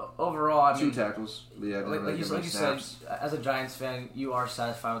 But overall, I mean, 2 tackles. Yeah. Like you said, as a Giants fan, you are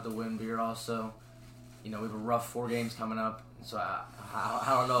satisfied with the win, but you're also, we have a rough 4 games coming up, so I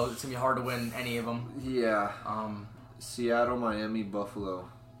don't know. It's gonna be hard to win any of them. Yeah. Seattle, Miami, Buffalo,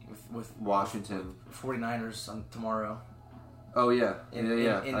 with Washington, 49ers on tomorrow. Oh yeah, in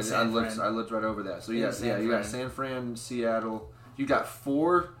I looked right over that. So you got San Fran, Seattle. You got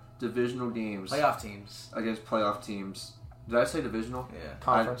 4 divisional games. Playoff teams against playoff teams. Did I say divisional? Yeah.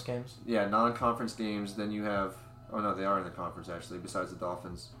 Conference games. Yeah, non-conference games. Then you have. Oh no, they are in the conference actually. Besides the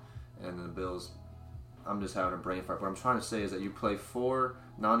Dolphins and the Bills. I'm just having a brain fart. What I'm trying to say is that you play 4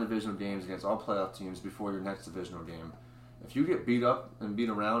 non-divisional games against all playoff teams before your next divisional game. if you get beat up and beat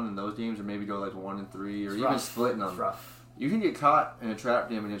around in those games, or maybe go like 1-3, or it's even rough. splitting them, it's rough. You can get caught in a trap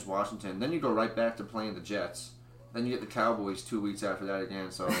game against Washington. Then you go right back to playing the Jets. Then you get the Cowboys 2 weeks after that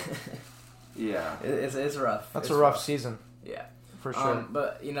again. So, yeah, it's rough. That's it's a rough season. Yeah, for sure.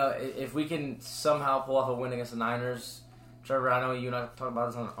 But if we can somehow pull off a win against the Niners, Trevor, I know you and I talked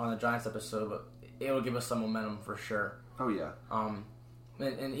about this on the Giants episode, but it will give us some momentum for sure. Oh yeah.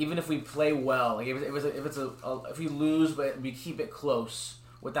 And even if we play well, like if we lose but we keep it close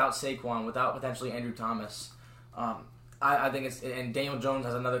without Saquon, without potentially Andrew Thomas, I think and Daniel Jones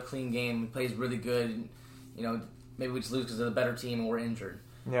has another clean game, he plays really good. And, maybe we just lose because they're the better team and we're injured.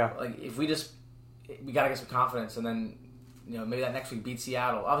 Yeah. Like if we gotta get some confidence, and then maybe that next week beat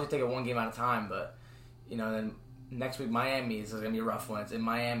Seattle. Obviously take it one game at a time, but then next week Miami is gonna be a rough one. It's in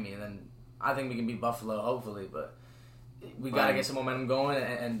Miami, and then I think we can beat Buffalo hopefully, but. We gotta get some momentum going,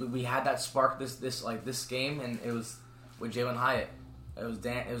 and we had that spark this game, and it was with Jalen Hyatt. It was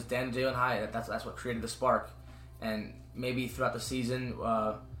Dan and Jalen Hyatt. That's what created the spark, and maybe throughout the season,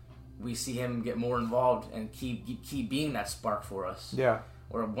 we see him get more involved and keep being that spark for us. Yeah.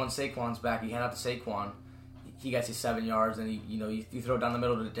 Or once Saquon's back, you hand out to Saquon, he gets you 7 yards, and you throw it down the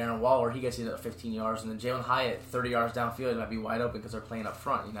middle to Darren Waller, he gets you 15 yards, and then Jalen Hyatt 30 yards downfield might be wide open because they're playing up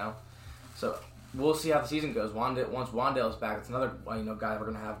front. So. We'll see how the season goes. Once Wan'Dale's back, it's another guy we're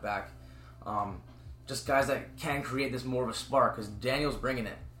gonna have back. Just guys that can create this more of a spark, because Daniel's bringing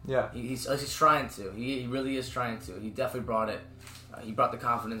it. Yeah, he's trying to. He really is trying to. He definitely brought it. He brought the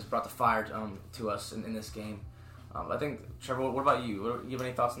confidence, brought the fire to us in this game. I think Trevor. What about you? You have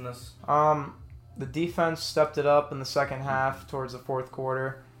any thoughts on this? The defense stepped it up in the second half towards the fourth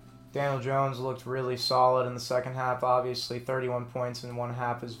quarter. Daniel Jones looked really solid in the second half. Obviously, 31 points in one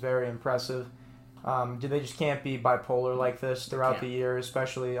half is very impressive. They just can't be bipolar like this throughout the year,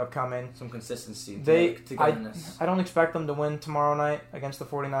 especially upcoming. Some consistency. I don't expect them to win tomorrow night against the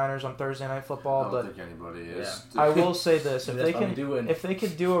 49ers on Thursday Night Football. I don't think anybody is. Yeah. I will say this: if they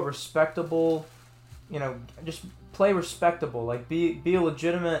could do a respectable, just play respectable, like be a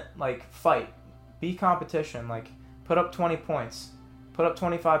legitimate fight, be competition, put up 20 points, put up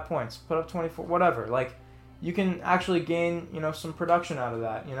 25 points, put up 24, whatever. You can actually gain some production out of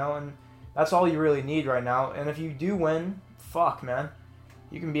that, and. That's all you really need right now. And if you do win, fuck, man.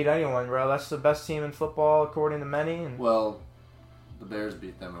 You can beat anyone, bro. That's the best team in football, according to many. And well, the Bears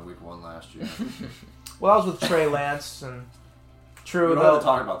beat them in Week 1 last year. Well, that was with Trey Lance. And true, we don't have to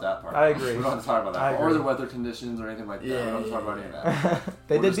talk about that part. I agree. We don't have to talk about that part. Or the weather conditions or anything like that. Yeah, we don't have to talk about any of that.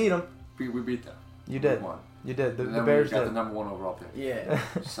 They did beat them. We beat them. You did. You did. The Bears did. We got the number 1 overall pick. Yeah.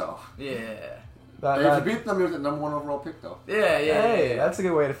 So. Yeah. If you beat them, you're the number 1 overall pick, though. Yeah. Hey, that's a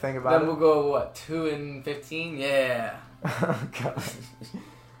good way to think about it. Then we'll go, 2-15? Yeah.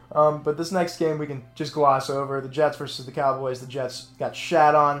 God. But this next game we can just gloss over. The Jets versus the Cowboys. The Jets got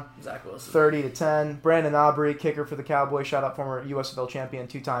shat on. Zach Wilson. 30-10. Brandon Aubrey, kicker for the Cowboys, shot out former USFL champion,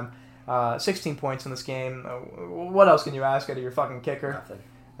 2-time. 16 points in this game. What else can you ask out of your fucking kicker?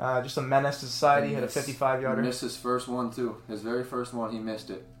 Nothing. Just a menace to society. Hit a 55-yarder. He missed his first one, too. His very first one, he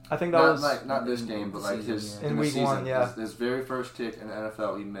missed it. I think that was not this game, but in Week 1, yeah. His very first kick in the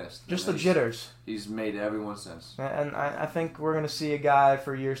NFL, he missed. Just the jitters. He's made everyone since. And I think we're going to see a guy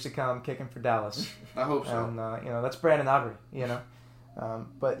for years to come kicking for Dallas. I hope so. And that's Brandon Aubrey.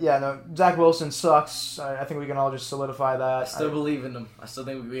 But yeah, no, Zach Wilson sucks. I think we can all just solidify that. I still believe in him. I still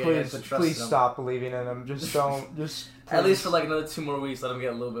think we have to trust him. Please stop believing in him. Just don't. At least for another 2 more weeks, let him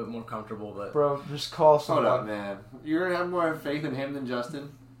get a little bit more comfortable. But bro, just call someone. Hold up, man. You're gonna have more faith in him than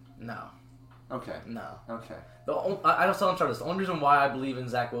Justin? No. Okay. No. Okay. I don't tell him this. The only reason why I believe in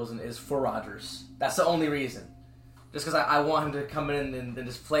Zach Wilson is for Rodgers. That's the only reason. Just because I want him to come in and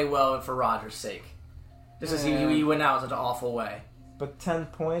just play well for Rodgers' sake. Just because he went out in such an awful way. But 10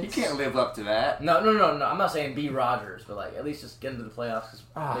 points? He can't live up to that. No. I'm not saying be Rodgers, but at least just get into the playoffs because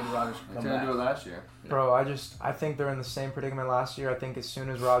maybe Rodgers can come back. He didn't do it last year. Bro, I think they're in the same predicament last year. I think as soon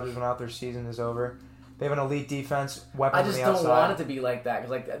as Rodgers went out, their season is over. They have an elite defense, weapons on the outside. I just don't want it to be like that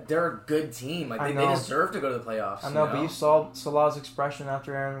because they're a good team. They deserve to go to the playoffs. I know, but you saw Salah's expression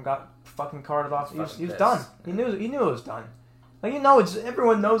after Aaron got fucking carted off. He was done. He knew it was done.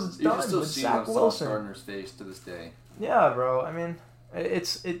 Everyone knows it's done. You can still see Zach Wilson. Gardner's face to this day. Yeah, bro. I mean,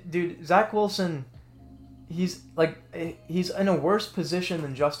 dude. Zach Wilson, he's in a worse position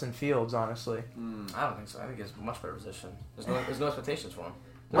than Justin Fields, honestly. I don't think so. I think he's in a much better position. There's no expectations for him.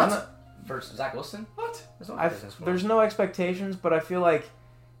 What? For Zach Wilson? What? There's no expectations, but I feel like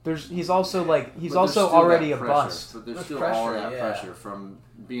he's also already a bust. But there's still all that pressure from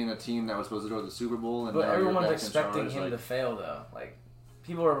being a team that was supposed to go to the Super Bowl, and but now everyone's you're expecting him to fail, though.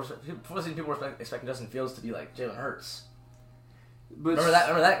 People were expecting Justin Fields to be like Jalen Hurts. But remember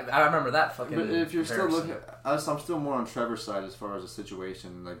that? I remember that fucking. But if you're still looking, I'm still more on Trevor's side as far as the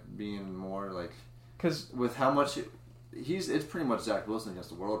situation, like being more like, because with how much it's pretty much Zach Wilson against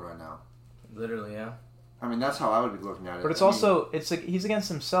the world right now. Literally, yeah. I mean, that's how I would be looking at it. But it's like he's against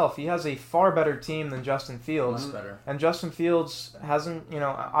himself. He has a far better team than Justin Fields. Much better. And Justin Fields hasn't,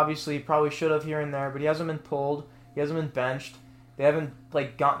 obviously probably should have here and there, but he hasn't been pulled. He hasn't been benched. They haven't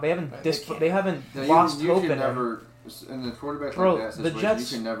lost hope in him. In the quarterback Bro, like that, the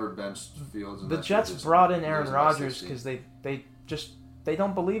Jets, you can never bench Fields. The Jets brought in Aaron Rodgers because they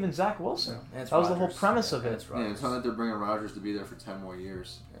don't believe in Zach Wilson. Yeah, that was the whole premise of it. Yeah, it's not like they're bringing Rodgers to be there for 10 more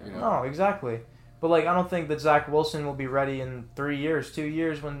years. Yeah. No, exactly. But I don't think that Zach Wilson will be ready in 3 years, 2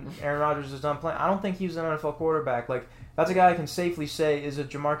 years when Aaron Rodgers is done playing. I don't think he's an NFL quarterback. That's a guy I can safely say is a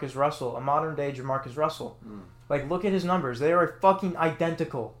Jamarcus Russell, a modern day Jamarcus Russell. Look at his numbers; they are fucking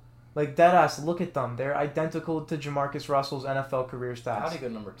identical. Deadass, look at them. They're identical to Jamarcus Russell's NFL career stats. How'd he go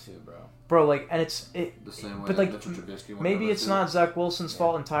number 2, bro? Bro, and it's the same way. But Mitchell Trubisky maybe it's not Zach Wilson's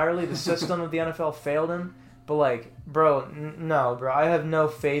fault entirely. The system of the NFL failed him. But bro, no, bro. I have no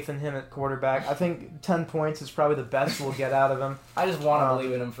faith in him at quarterback. I think 10 points is probably the best we'll get out of him. I just want to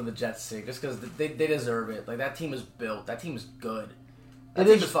believe in him for the Jets' sake, just because they deserve it. That team is built. That team is good. That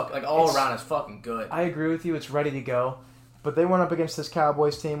team is all around is fucking good. I agree with you. It's ready to go. But they went up against this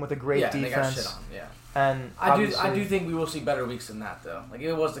Cowboys team with a great defense. They got shit on. Yeah. And I do think we will see better weeks than that though.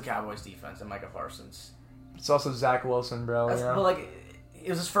 It was the Cowboys defense and Micah Parsons. It's also Zach Wilson, bro. But it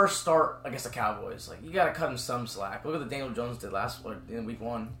was his first start against the Cowboys. You got to cut him some slack. Look at what Daniel Jones did in week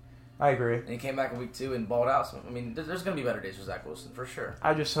 1. I agree. And he came back in week 2 and balled out. So there's going to be better days for Zach Wilson for sure.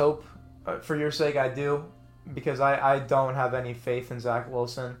 I just hope, for your sake, I do, because I don't have any faith in Zach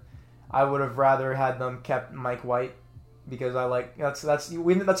Wilson. I would have rather had them kept Mike White. Because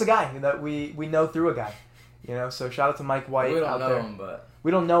that's a guy that we know through a guy, So shout out to Mike White. We don't know there. him, but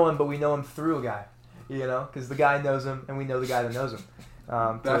we don't know him, but we know him through a guy, because the guy knows him, and we know the guy that knows him.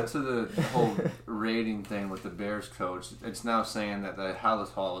 Back to the whole rating thing with the Bears coach. It's now saying that the Hallis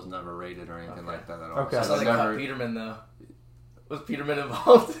Hall was never rated or anything like that at all. Okay, so they cut Peterman though. Was Peterman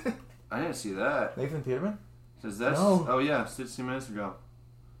involved? I didn't see that. Nathan Peterman? Says that? No. Oh yeah, 16 minutes ago.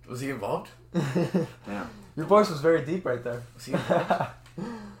 Was he involved? Damn. Your voice was very deep right there. Was he involved?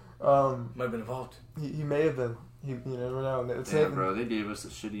 Might have been involved. He may have been. You never know. Bro, they gave us the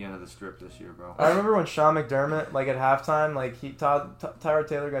shitty end of the strip this year, bro. I remember when Sean McDermott, at halftime, Tyrod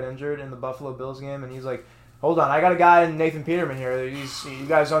Taylor got injured in the Buffalo Bills game, and he's like, "Hold on, I got a guy in Nathan Peterman here. You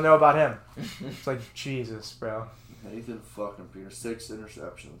guys don't know about him." It's like, Jesus, bro. Nathan fucking Peter, 6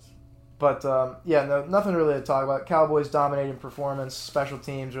 interceptions. But, nothing really to talk about. Cowboys dominating performance. Special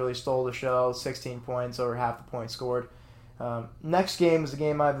teams really stole the show. 16 points, over half the points scored. Next game is the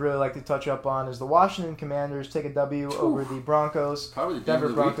game I'd really like to touch up on is the Washington Commanders take a W over the Broncos. Probably the Denver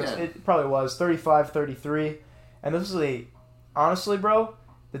Broncos. Weekend. It probably was 35-33. And this is honestly, bro,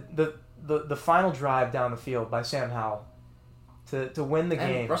 the final drive down the field by Sam Howell to win the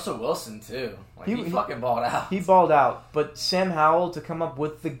game. Russell Wilson too. He fucking balled out. He balled out, but Sam Howell to come up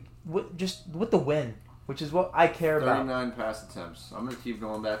with the win, which is what I care 39 about. 39 pass attempts. I'm going to keep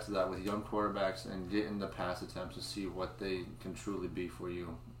going back to that with young quarterbacks and getting the pass attempts to see what they can truly be for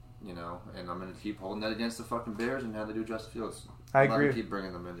you, And I'm going to keep holding that against the fucking Bears and how they do Justin Fields. I agree. I'm keep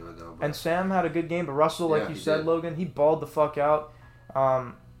bringing them into it though. And Sam had a good game, but Russell, like you said, Logan, he balled the fuck out.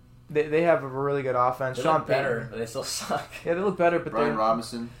 They have a really good offense. They Sean look better, but they still suck. Yeah, they look better, but Brian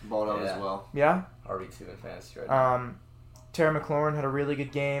Robinson balled out as well. Yeah. RB2 in fantasy right now. Terry McLaurin had a really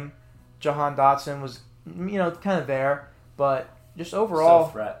good game. Jahan Dotson was, kind of there, but just overall,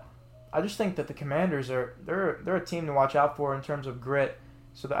 still a threat. I just think that the Commanders they're a team to watch out for in terms of grit.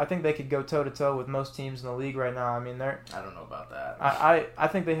 So I think they could go toe to toe with most teams in the league right now. I mean, I don't know about that. I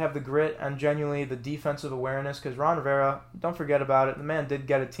think they have the grit and genuinely the defensive awareness because Ron Rivera, don't forget about it. The man did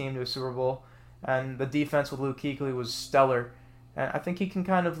get a team to a Super Bowl, and the defense with Luke Kuechly was stellar. And I think he can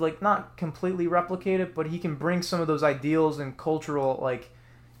kind of not completely replicate it, but he can bring some of those ideals and cultural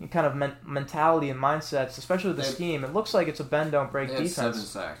kind of mentality and mindsets, especially with the scheme. It looks like it's a bend don't break defense. 7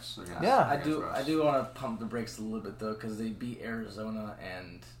 sacks. Yeah, I do want to pump the brakes a little bit though because they beat Arizona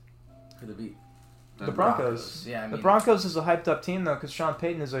and who they beat? The Broncos. Yeah, the Broncos is a hyped up team though because Sean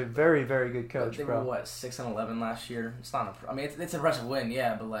Payton is a very very good coach. They were 6-11 last year. It's not. It's an impressive win,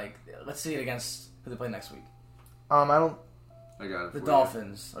 yeah, but let's see it against who they play next week. I got it. The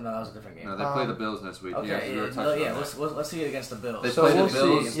Dolphins. Oh no, that was a different game. No, they play the Bills next week. Okay, let's see it against the Bills. They play the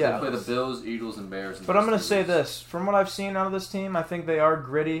Bills. They play the Bills, Eagles, and Bears. But I'm going to say this: from what I've seen out of this team, I think they are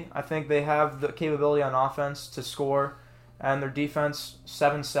gritty. I think they have the capability on offense to score, and their defense,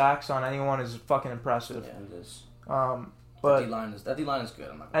 7 sacks on anyone is fucking impressive. Yeah, it is. But that D-line is good.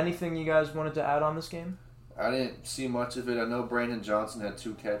 Anything you guys wanted to add on this game? I didn't see much of it. I know Brandon Johnson had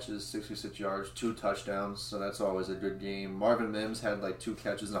 2 catches, 66 yards, 2 touchdowns, so that's always a good game. Marvin Mims had 2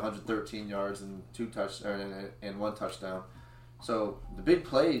 catches, 113 yards, and 1 touchdown. So the big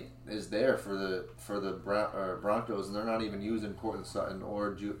play is there for the Broncos, and they're not even using Cortland Sutton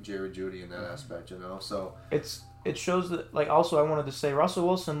or Jerry Jeudy in that aspect, So it shows that. Also, I wanted to say Russell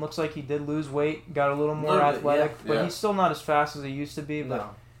Wilson looks like he did lose weight, got a little more athletic, but he's still not as fast as he used to be.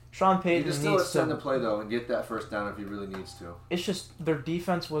 But Sean Payton needs to still extend the play though and get that first down if he really needs to. It's just their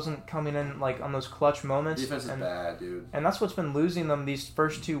defense wasn't coming in on those clutch moments. Defense is bad, dude, and that's what's been losing them these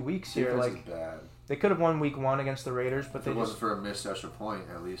first 2 weeks here. Defense is bad. They could have won week 1 against the Raiders, but it wasn't for a missed extra point,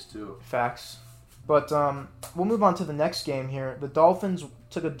 at least, too. Facts. But we'll move on to the next game here. The Dolphins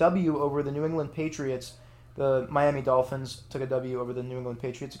took a W over the New England Patriots. The Miami Dolphins took a W over the New England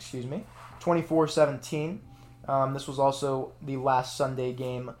Patriots, 24-17. This was also the last Sunday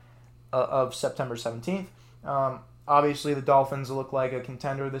game of September 17th. Obviously, the Dolphins look like a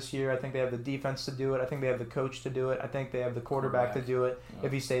contender this year. I think they have the defense to do it. I think they have the coach to do it. I think they have the quarterback to do it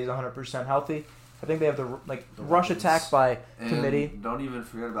if he stays 100% healthy. I think they have the rush attack by committee. Don't even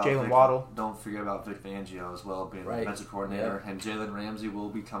forget about Jalen Waddle. Don't forget about Vic Fangio as well, being the defensive coordinator. And Jalen Ramsey will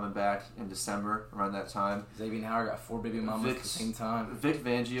be coming back in December around that time. Xavier Howard got 4 baby mamas at the same time. Vic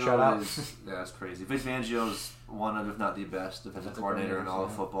Fangio is that's crazy. Vic Fangio is one of, if not the best, defensive coordinator in all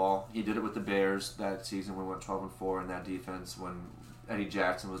of football. He did it with the Bears that season when we went 12-4 in that defense when Eddie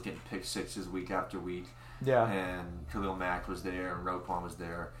Jackson was getting pick sixes week after week. Yeah. And Khalil Mack was there and Roquan was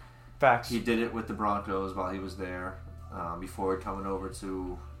there. Facts. He did it with the Broncos while he was there, before coming over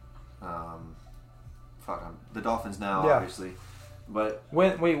to, the Dolphins now, obviously. But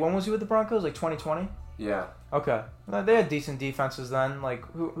when was he with the Broncos? 2020? Yeah. Okay. They had decent defenses then.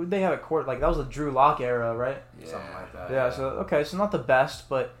 Who they have at court? That was the Drew Lock era, right? Yeah. Something like that. Yeah. So not the best,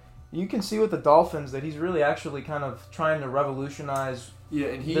 but you can see with the Dolphins that he's really actually kind of trying to revolutionize.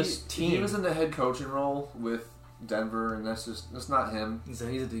 This team. He was in the head coaching role with Denver, and that's not him. He's a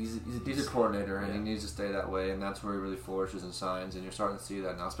coordinator, and he needs to stay that way, and that's where he really flourishes and shines, and you're starting to see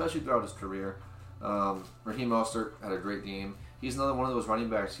that now, especially throughout his career. Raheem Mostert had a great game. He's another one of those running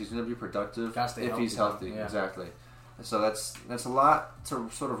backs. He's going to be productive if he's healthy. Yeah. Exactly. So that's a lot to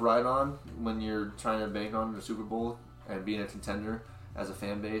sort of ride on when you're trying to bank on the Super Bowl and being a contender as a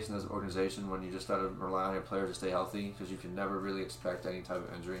fan base and as an organization when you just got to rely on your players to stay healthy because you can never really expect any type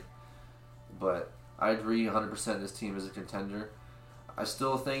of injury. But I agree 100% this team is a contender. I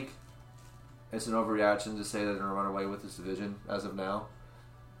still think it's an overreaction to say that they're going to run away with this division as of now.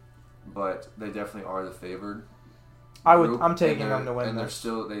 But they definitely are the favored. I'm taking them to win.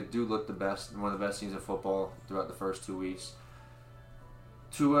 And they do look the best, one of the best teams in football throughout the first 2 weeks.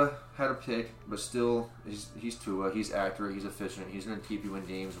 Tua had a pick, but still, he's Tua. He's accurate. He's efficient. He's going to keep you in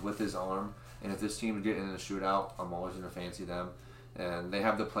games with his arm. And if this team is getting in a shootout, I'm always going to fancy them. And they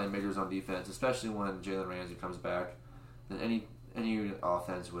have the playmakers on defense, especially when Jalen Ramsey comes back. Then any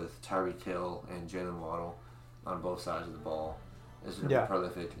offense with Tyreek Hill and Jalen Waddle on both sides of the ball is going to be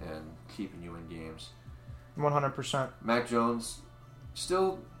prolific and keeping you in games. 100%. Mac Jones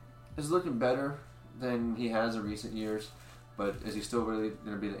still is looking better than he has in recent years, but is he still really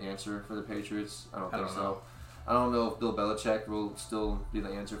going to be the answer for the Patriots? I don't think so. I don't know if Bill Belichick will still be the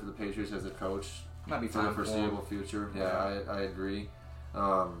answer for the Patriots as a coach. Might be for the foreseeable future. Yeah, I agree.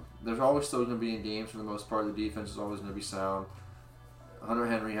 There's always still going to be in games for the most part. The defense is always going to be sound. Hunter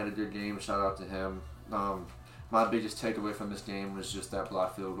Henry had a good game. Shout out to him. My biggest takeaway from this game was just that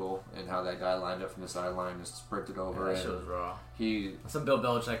blocked field goal and how that guy lined up from the sideline and sprinted over. Yeah, that shit was raw. That's some Bill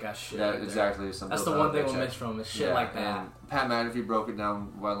Belichick ass shit. Yeah, exactly. That's the one thing we'll miss from is shit like that. And Pat McAfee broke it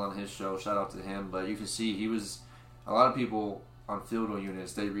down well on his show. Shout out to him. But you can see a lot of people on field goal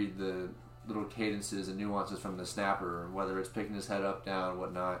units, they read the little cadences and nuances from the snapper, whether it's picking his head up, down,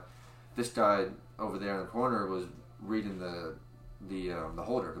 whatnot. This guy over there in the corner was reading the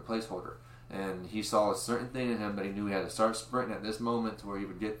holder, the placeholder. And he saw a certain thing in him that he knew he had to start sprinting at this moment to where he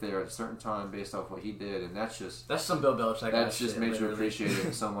would get there at a certain time based off what he did, and that's some Bill Belichick. That just makes you appreciate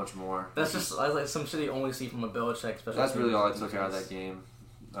it so much more. That's just like some shit you only see from a Belichick special. That's really all I took out of that game.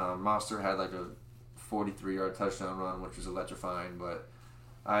 Monster had like a 43-yard touchdown run, which was electrifying, but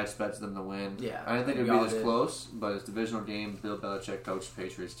I expected them to win. Yeah, I didn't think it would be this close, but it's a divisional game. Bill Belichick coached the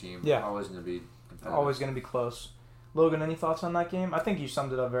Patriots team. Yeah, always going to be competitive. Always going to be close. Logan, any thoughts on that game? I think you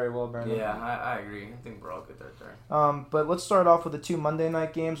summed it up very well, Brandon. Yeah, I agree. I think we're all good there. But let's start off with the 2 Monday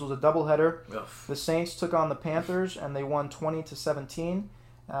night games. It was a doubleheader. Ugh. The Saints took on the Panthers, and they won 20-17.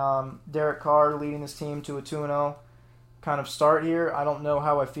 Derek Carr leading his team to a 2-0. kind of start here. I don't know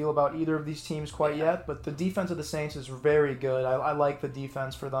how I feel about either of these teams quite yet, but the defense of the Saints is very good. I like the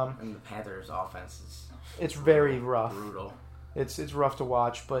defense for them. And the Panthers' offense is it's very rough. Brutal. It's rough to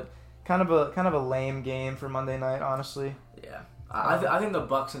watch, but kind of a lame game for Monday night, honestly. Yeah. I think the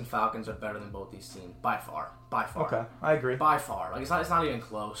Bucks and Falcons are better than both these teams by far. Okay, I agree. By far, like it's not even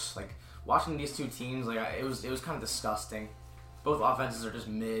close. Like watching these two teams, like it was kind of disgusting. Both offenses are just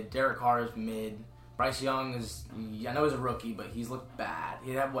mid. Derek Carr is mid. Bryce Young is, I know he's a rookie, but he's looked bad.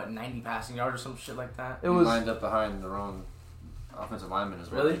 He had 90 passing yards or some shit like that. He lined up behind their own offensive lineman as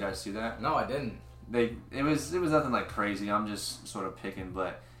well. Really? Did you guys see that? No, I didn't. It was nothing like crazy. I'm just sort of picking,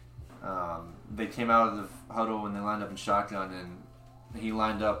 but they came out of the huddle and they lined up in shotgun, and he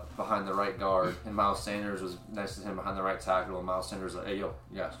lined up behind the right guard, and Miles Sanders was next to him behind the right tackle, and Miles Sanders was like, "Hey, yo,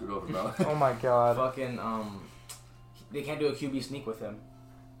 you got screwed over, bro." Oh my god. Fucking they can't do a QB sneak with him.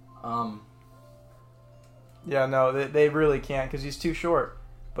 Yeah, no, they really can't because he's too short.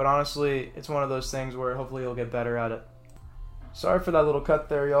 But honestly, it's one of those things where hopefully he'll get better at it. Sorry for that little cut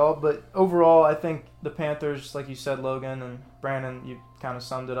there, y'all. But overall, I think the Panthers, like you said, Logan and Brandon, you kind of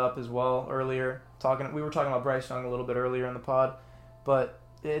summed it up as well earlier. We were talking about Bryce Young a little bit earlier in the pod, but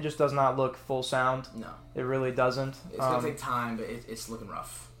it just does not look full sound. No. It really doesn't. It's going to take time, but it's looking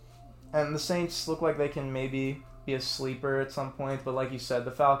rough. And the Saints look like they can maybe be a sleeper at some point, but like you said,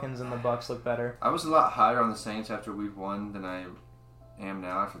 the Falcons and the Bucks look better. I was a lot higher on the Saints after week 1 than I am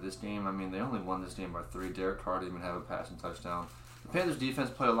now after this game. I mean, they only won this game by 3. Derek Carr didn't even have a passing touchdown. The Panthers' defense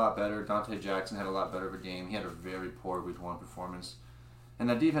played a lot better. Dante Jackson had a lot better of a game. He had a very poor week 1 performance. And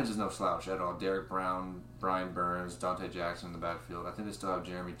that defense is no slouch at all. Derek Brown, Brian Burns, Dante Jackson in the backfield. I think they still have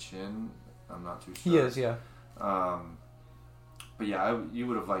Jeremy Chin. I'm not too sure. He is, yeah. But yeah, you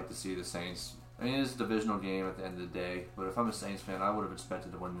would have liked to see the Saints. I mean, it's a divisional game at the end of the day, but if I'm a Saints fan, I would have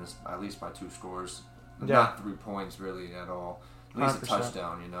expected to win this at least by 2 scores. Yeah. Not 3 points, really, at all. At least 100%. A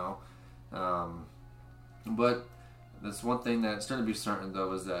touchdown, you know? But that's one thing that's going to be certain,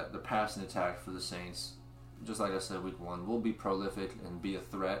 though, is that the passing attack for the Saints, just like I said, week 1, will be prolific and be a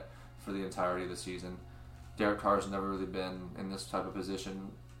threat for the entirety of the season. Derek Carr's never really been in this type of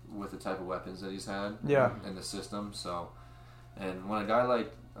position with the type of weapons that he's had in the system. So, and when a guy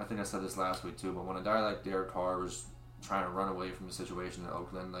like, I think I said this last week too, but when a guy like Derek Carr was trying to run away from the situation in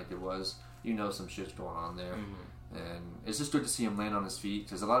Oakland like it was, you know some shit's going on there. Mm-hmm. And it's just good to see him land on his feet,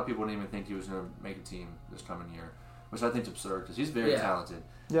 because a lot of people didn't even think he was going to make a team this coming year, which I think is absurd, because he's very talented.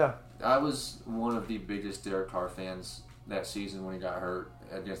 Yeah. I was one of the biggest Derek Carr fans that season when he got hurt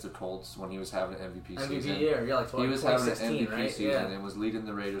against the Colts, when he was having an MVP season. MVP year, yeah, like he was having an MVP right? season and was leading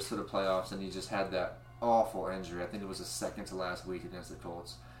the Raiders to the playoffs, and he just had that awful injury. I think it was the second to last week against the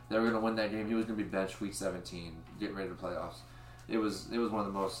Colts. They were going to win that game. He was going to be benched week 17, getting ready to the playoffs. It was one of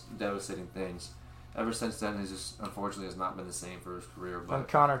the most devastating things. Ever since then, he just unfortunately has not been the same for his career. But and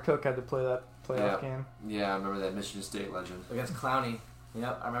Connor Cook had to play that playoff game. Yeah, I remember that Michigan State legend against Clowney.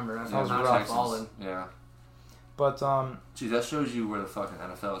 Yep, I remember. That was rough. Balling. Yeah. But gee, that shows you where the fucking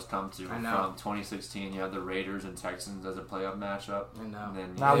NFL has come to. From 2016, you had the Raiders and Texans as a playoff matchup. I know. And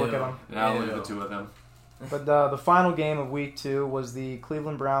then now look at them. Now look at the two of them. But the final game of Week 2 was the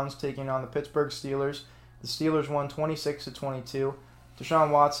Cleveland Browns taking on the Pittsburgh Steelers. The Steelers won 26-22.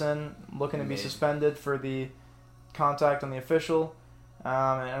 Deshaun Watson looking to be suspended for the contact on the official.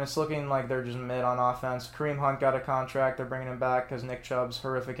 And it's looking like they're just mid on offense. Kareem Hunt got a contract. They're bringing him back because Nick Chubb's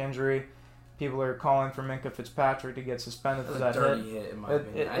horrific injury. People are calling for Minkah Fitzpatrick to get suspended for that hit. That was a dirty hit, in my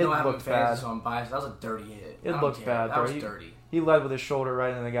opinion. I know I haven't fantasy, so I'm biased. That was a dirty hit. It looked bad, bro. That was dirty. He led with his shoulder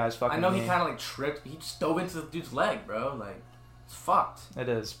right into the guy's fucking knee. I know he kind of like tripped. He just dove into the dude's leg, bro. Like, it's fucked. It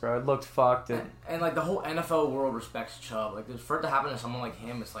is, bro. It looked fucked. And like the whole NFL world respects Chubb. Like, for it to happen to someone like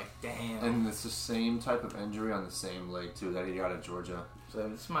him, it's like, damn. And it's the same type of injury on the same leg too that he got at Georgia. So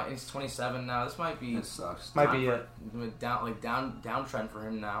he's 27 now. This might be. It sucks. Might be it. Downtrend for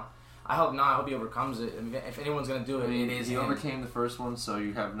him now. I hope not. I hope he overcomes it. I mean, if anyone's gonna do it, it is he him. He overcame the first one, so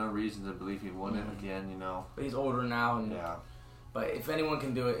you have no reason to believe he wouldn't again. You know. But he's older now, and yeah. But if anyone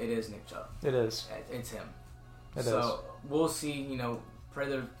can do it, it is Nick Chubb. It is. It's him. So we'll see. You know, pray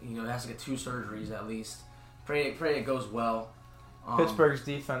that he has to get 2 surgeries at least. Pray it goes well. Pittsburgh's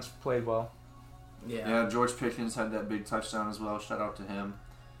defense played well. Yeah. George Pickens had that big touchdown as well. Shout out to him.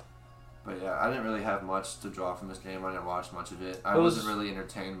 But yeah, I didn't really have much to draw from this game. I didn't watch much of it. I wasn't really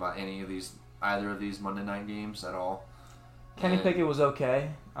entertained by either of these Monday night games at all. Kenny Pickett was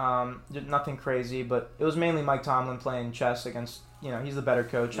okay. Nothing crazy, but it was mainly Mike Tomlin playing chess against, he's the better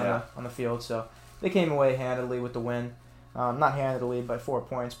coach on the field. So they came away handedly with the win. Not handedly by 4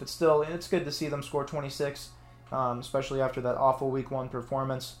 points, but still, it's good to see them score 26, especially after that awful Week 1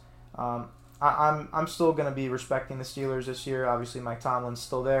 performance. I'm still going to be respecting the Steelers this year. Obviously, Mike Tomlin's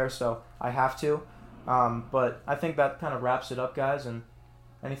still there, so I have to. But I think that kind of wraps it up, guys. And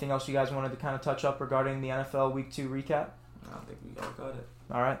anything else you guys wanted to kind of touch up regarding the NFL Week 2 recap? I think we all got it.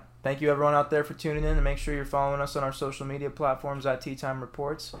 All right. Thank you, everyone out there, for tuning in. And make sure you're following us on our social media platforms at Tea Time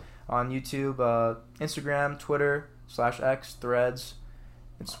Reports on YouTube, Instagram, Twitter, /X, Threads.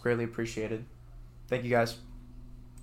 It's greatly appreciated. Thank you, guys.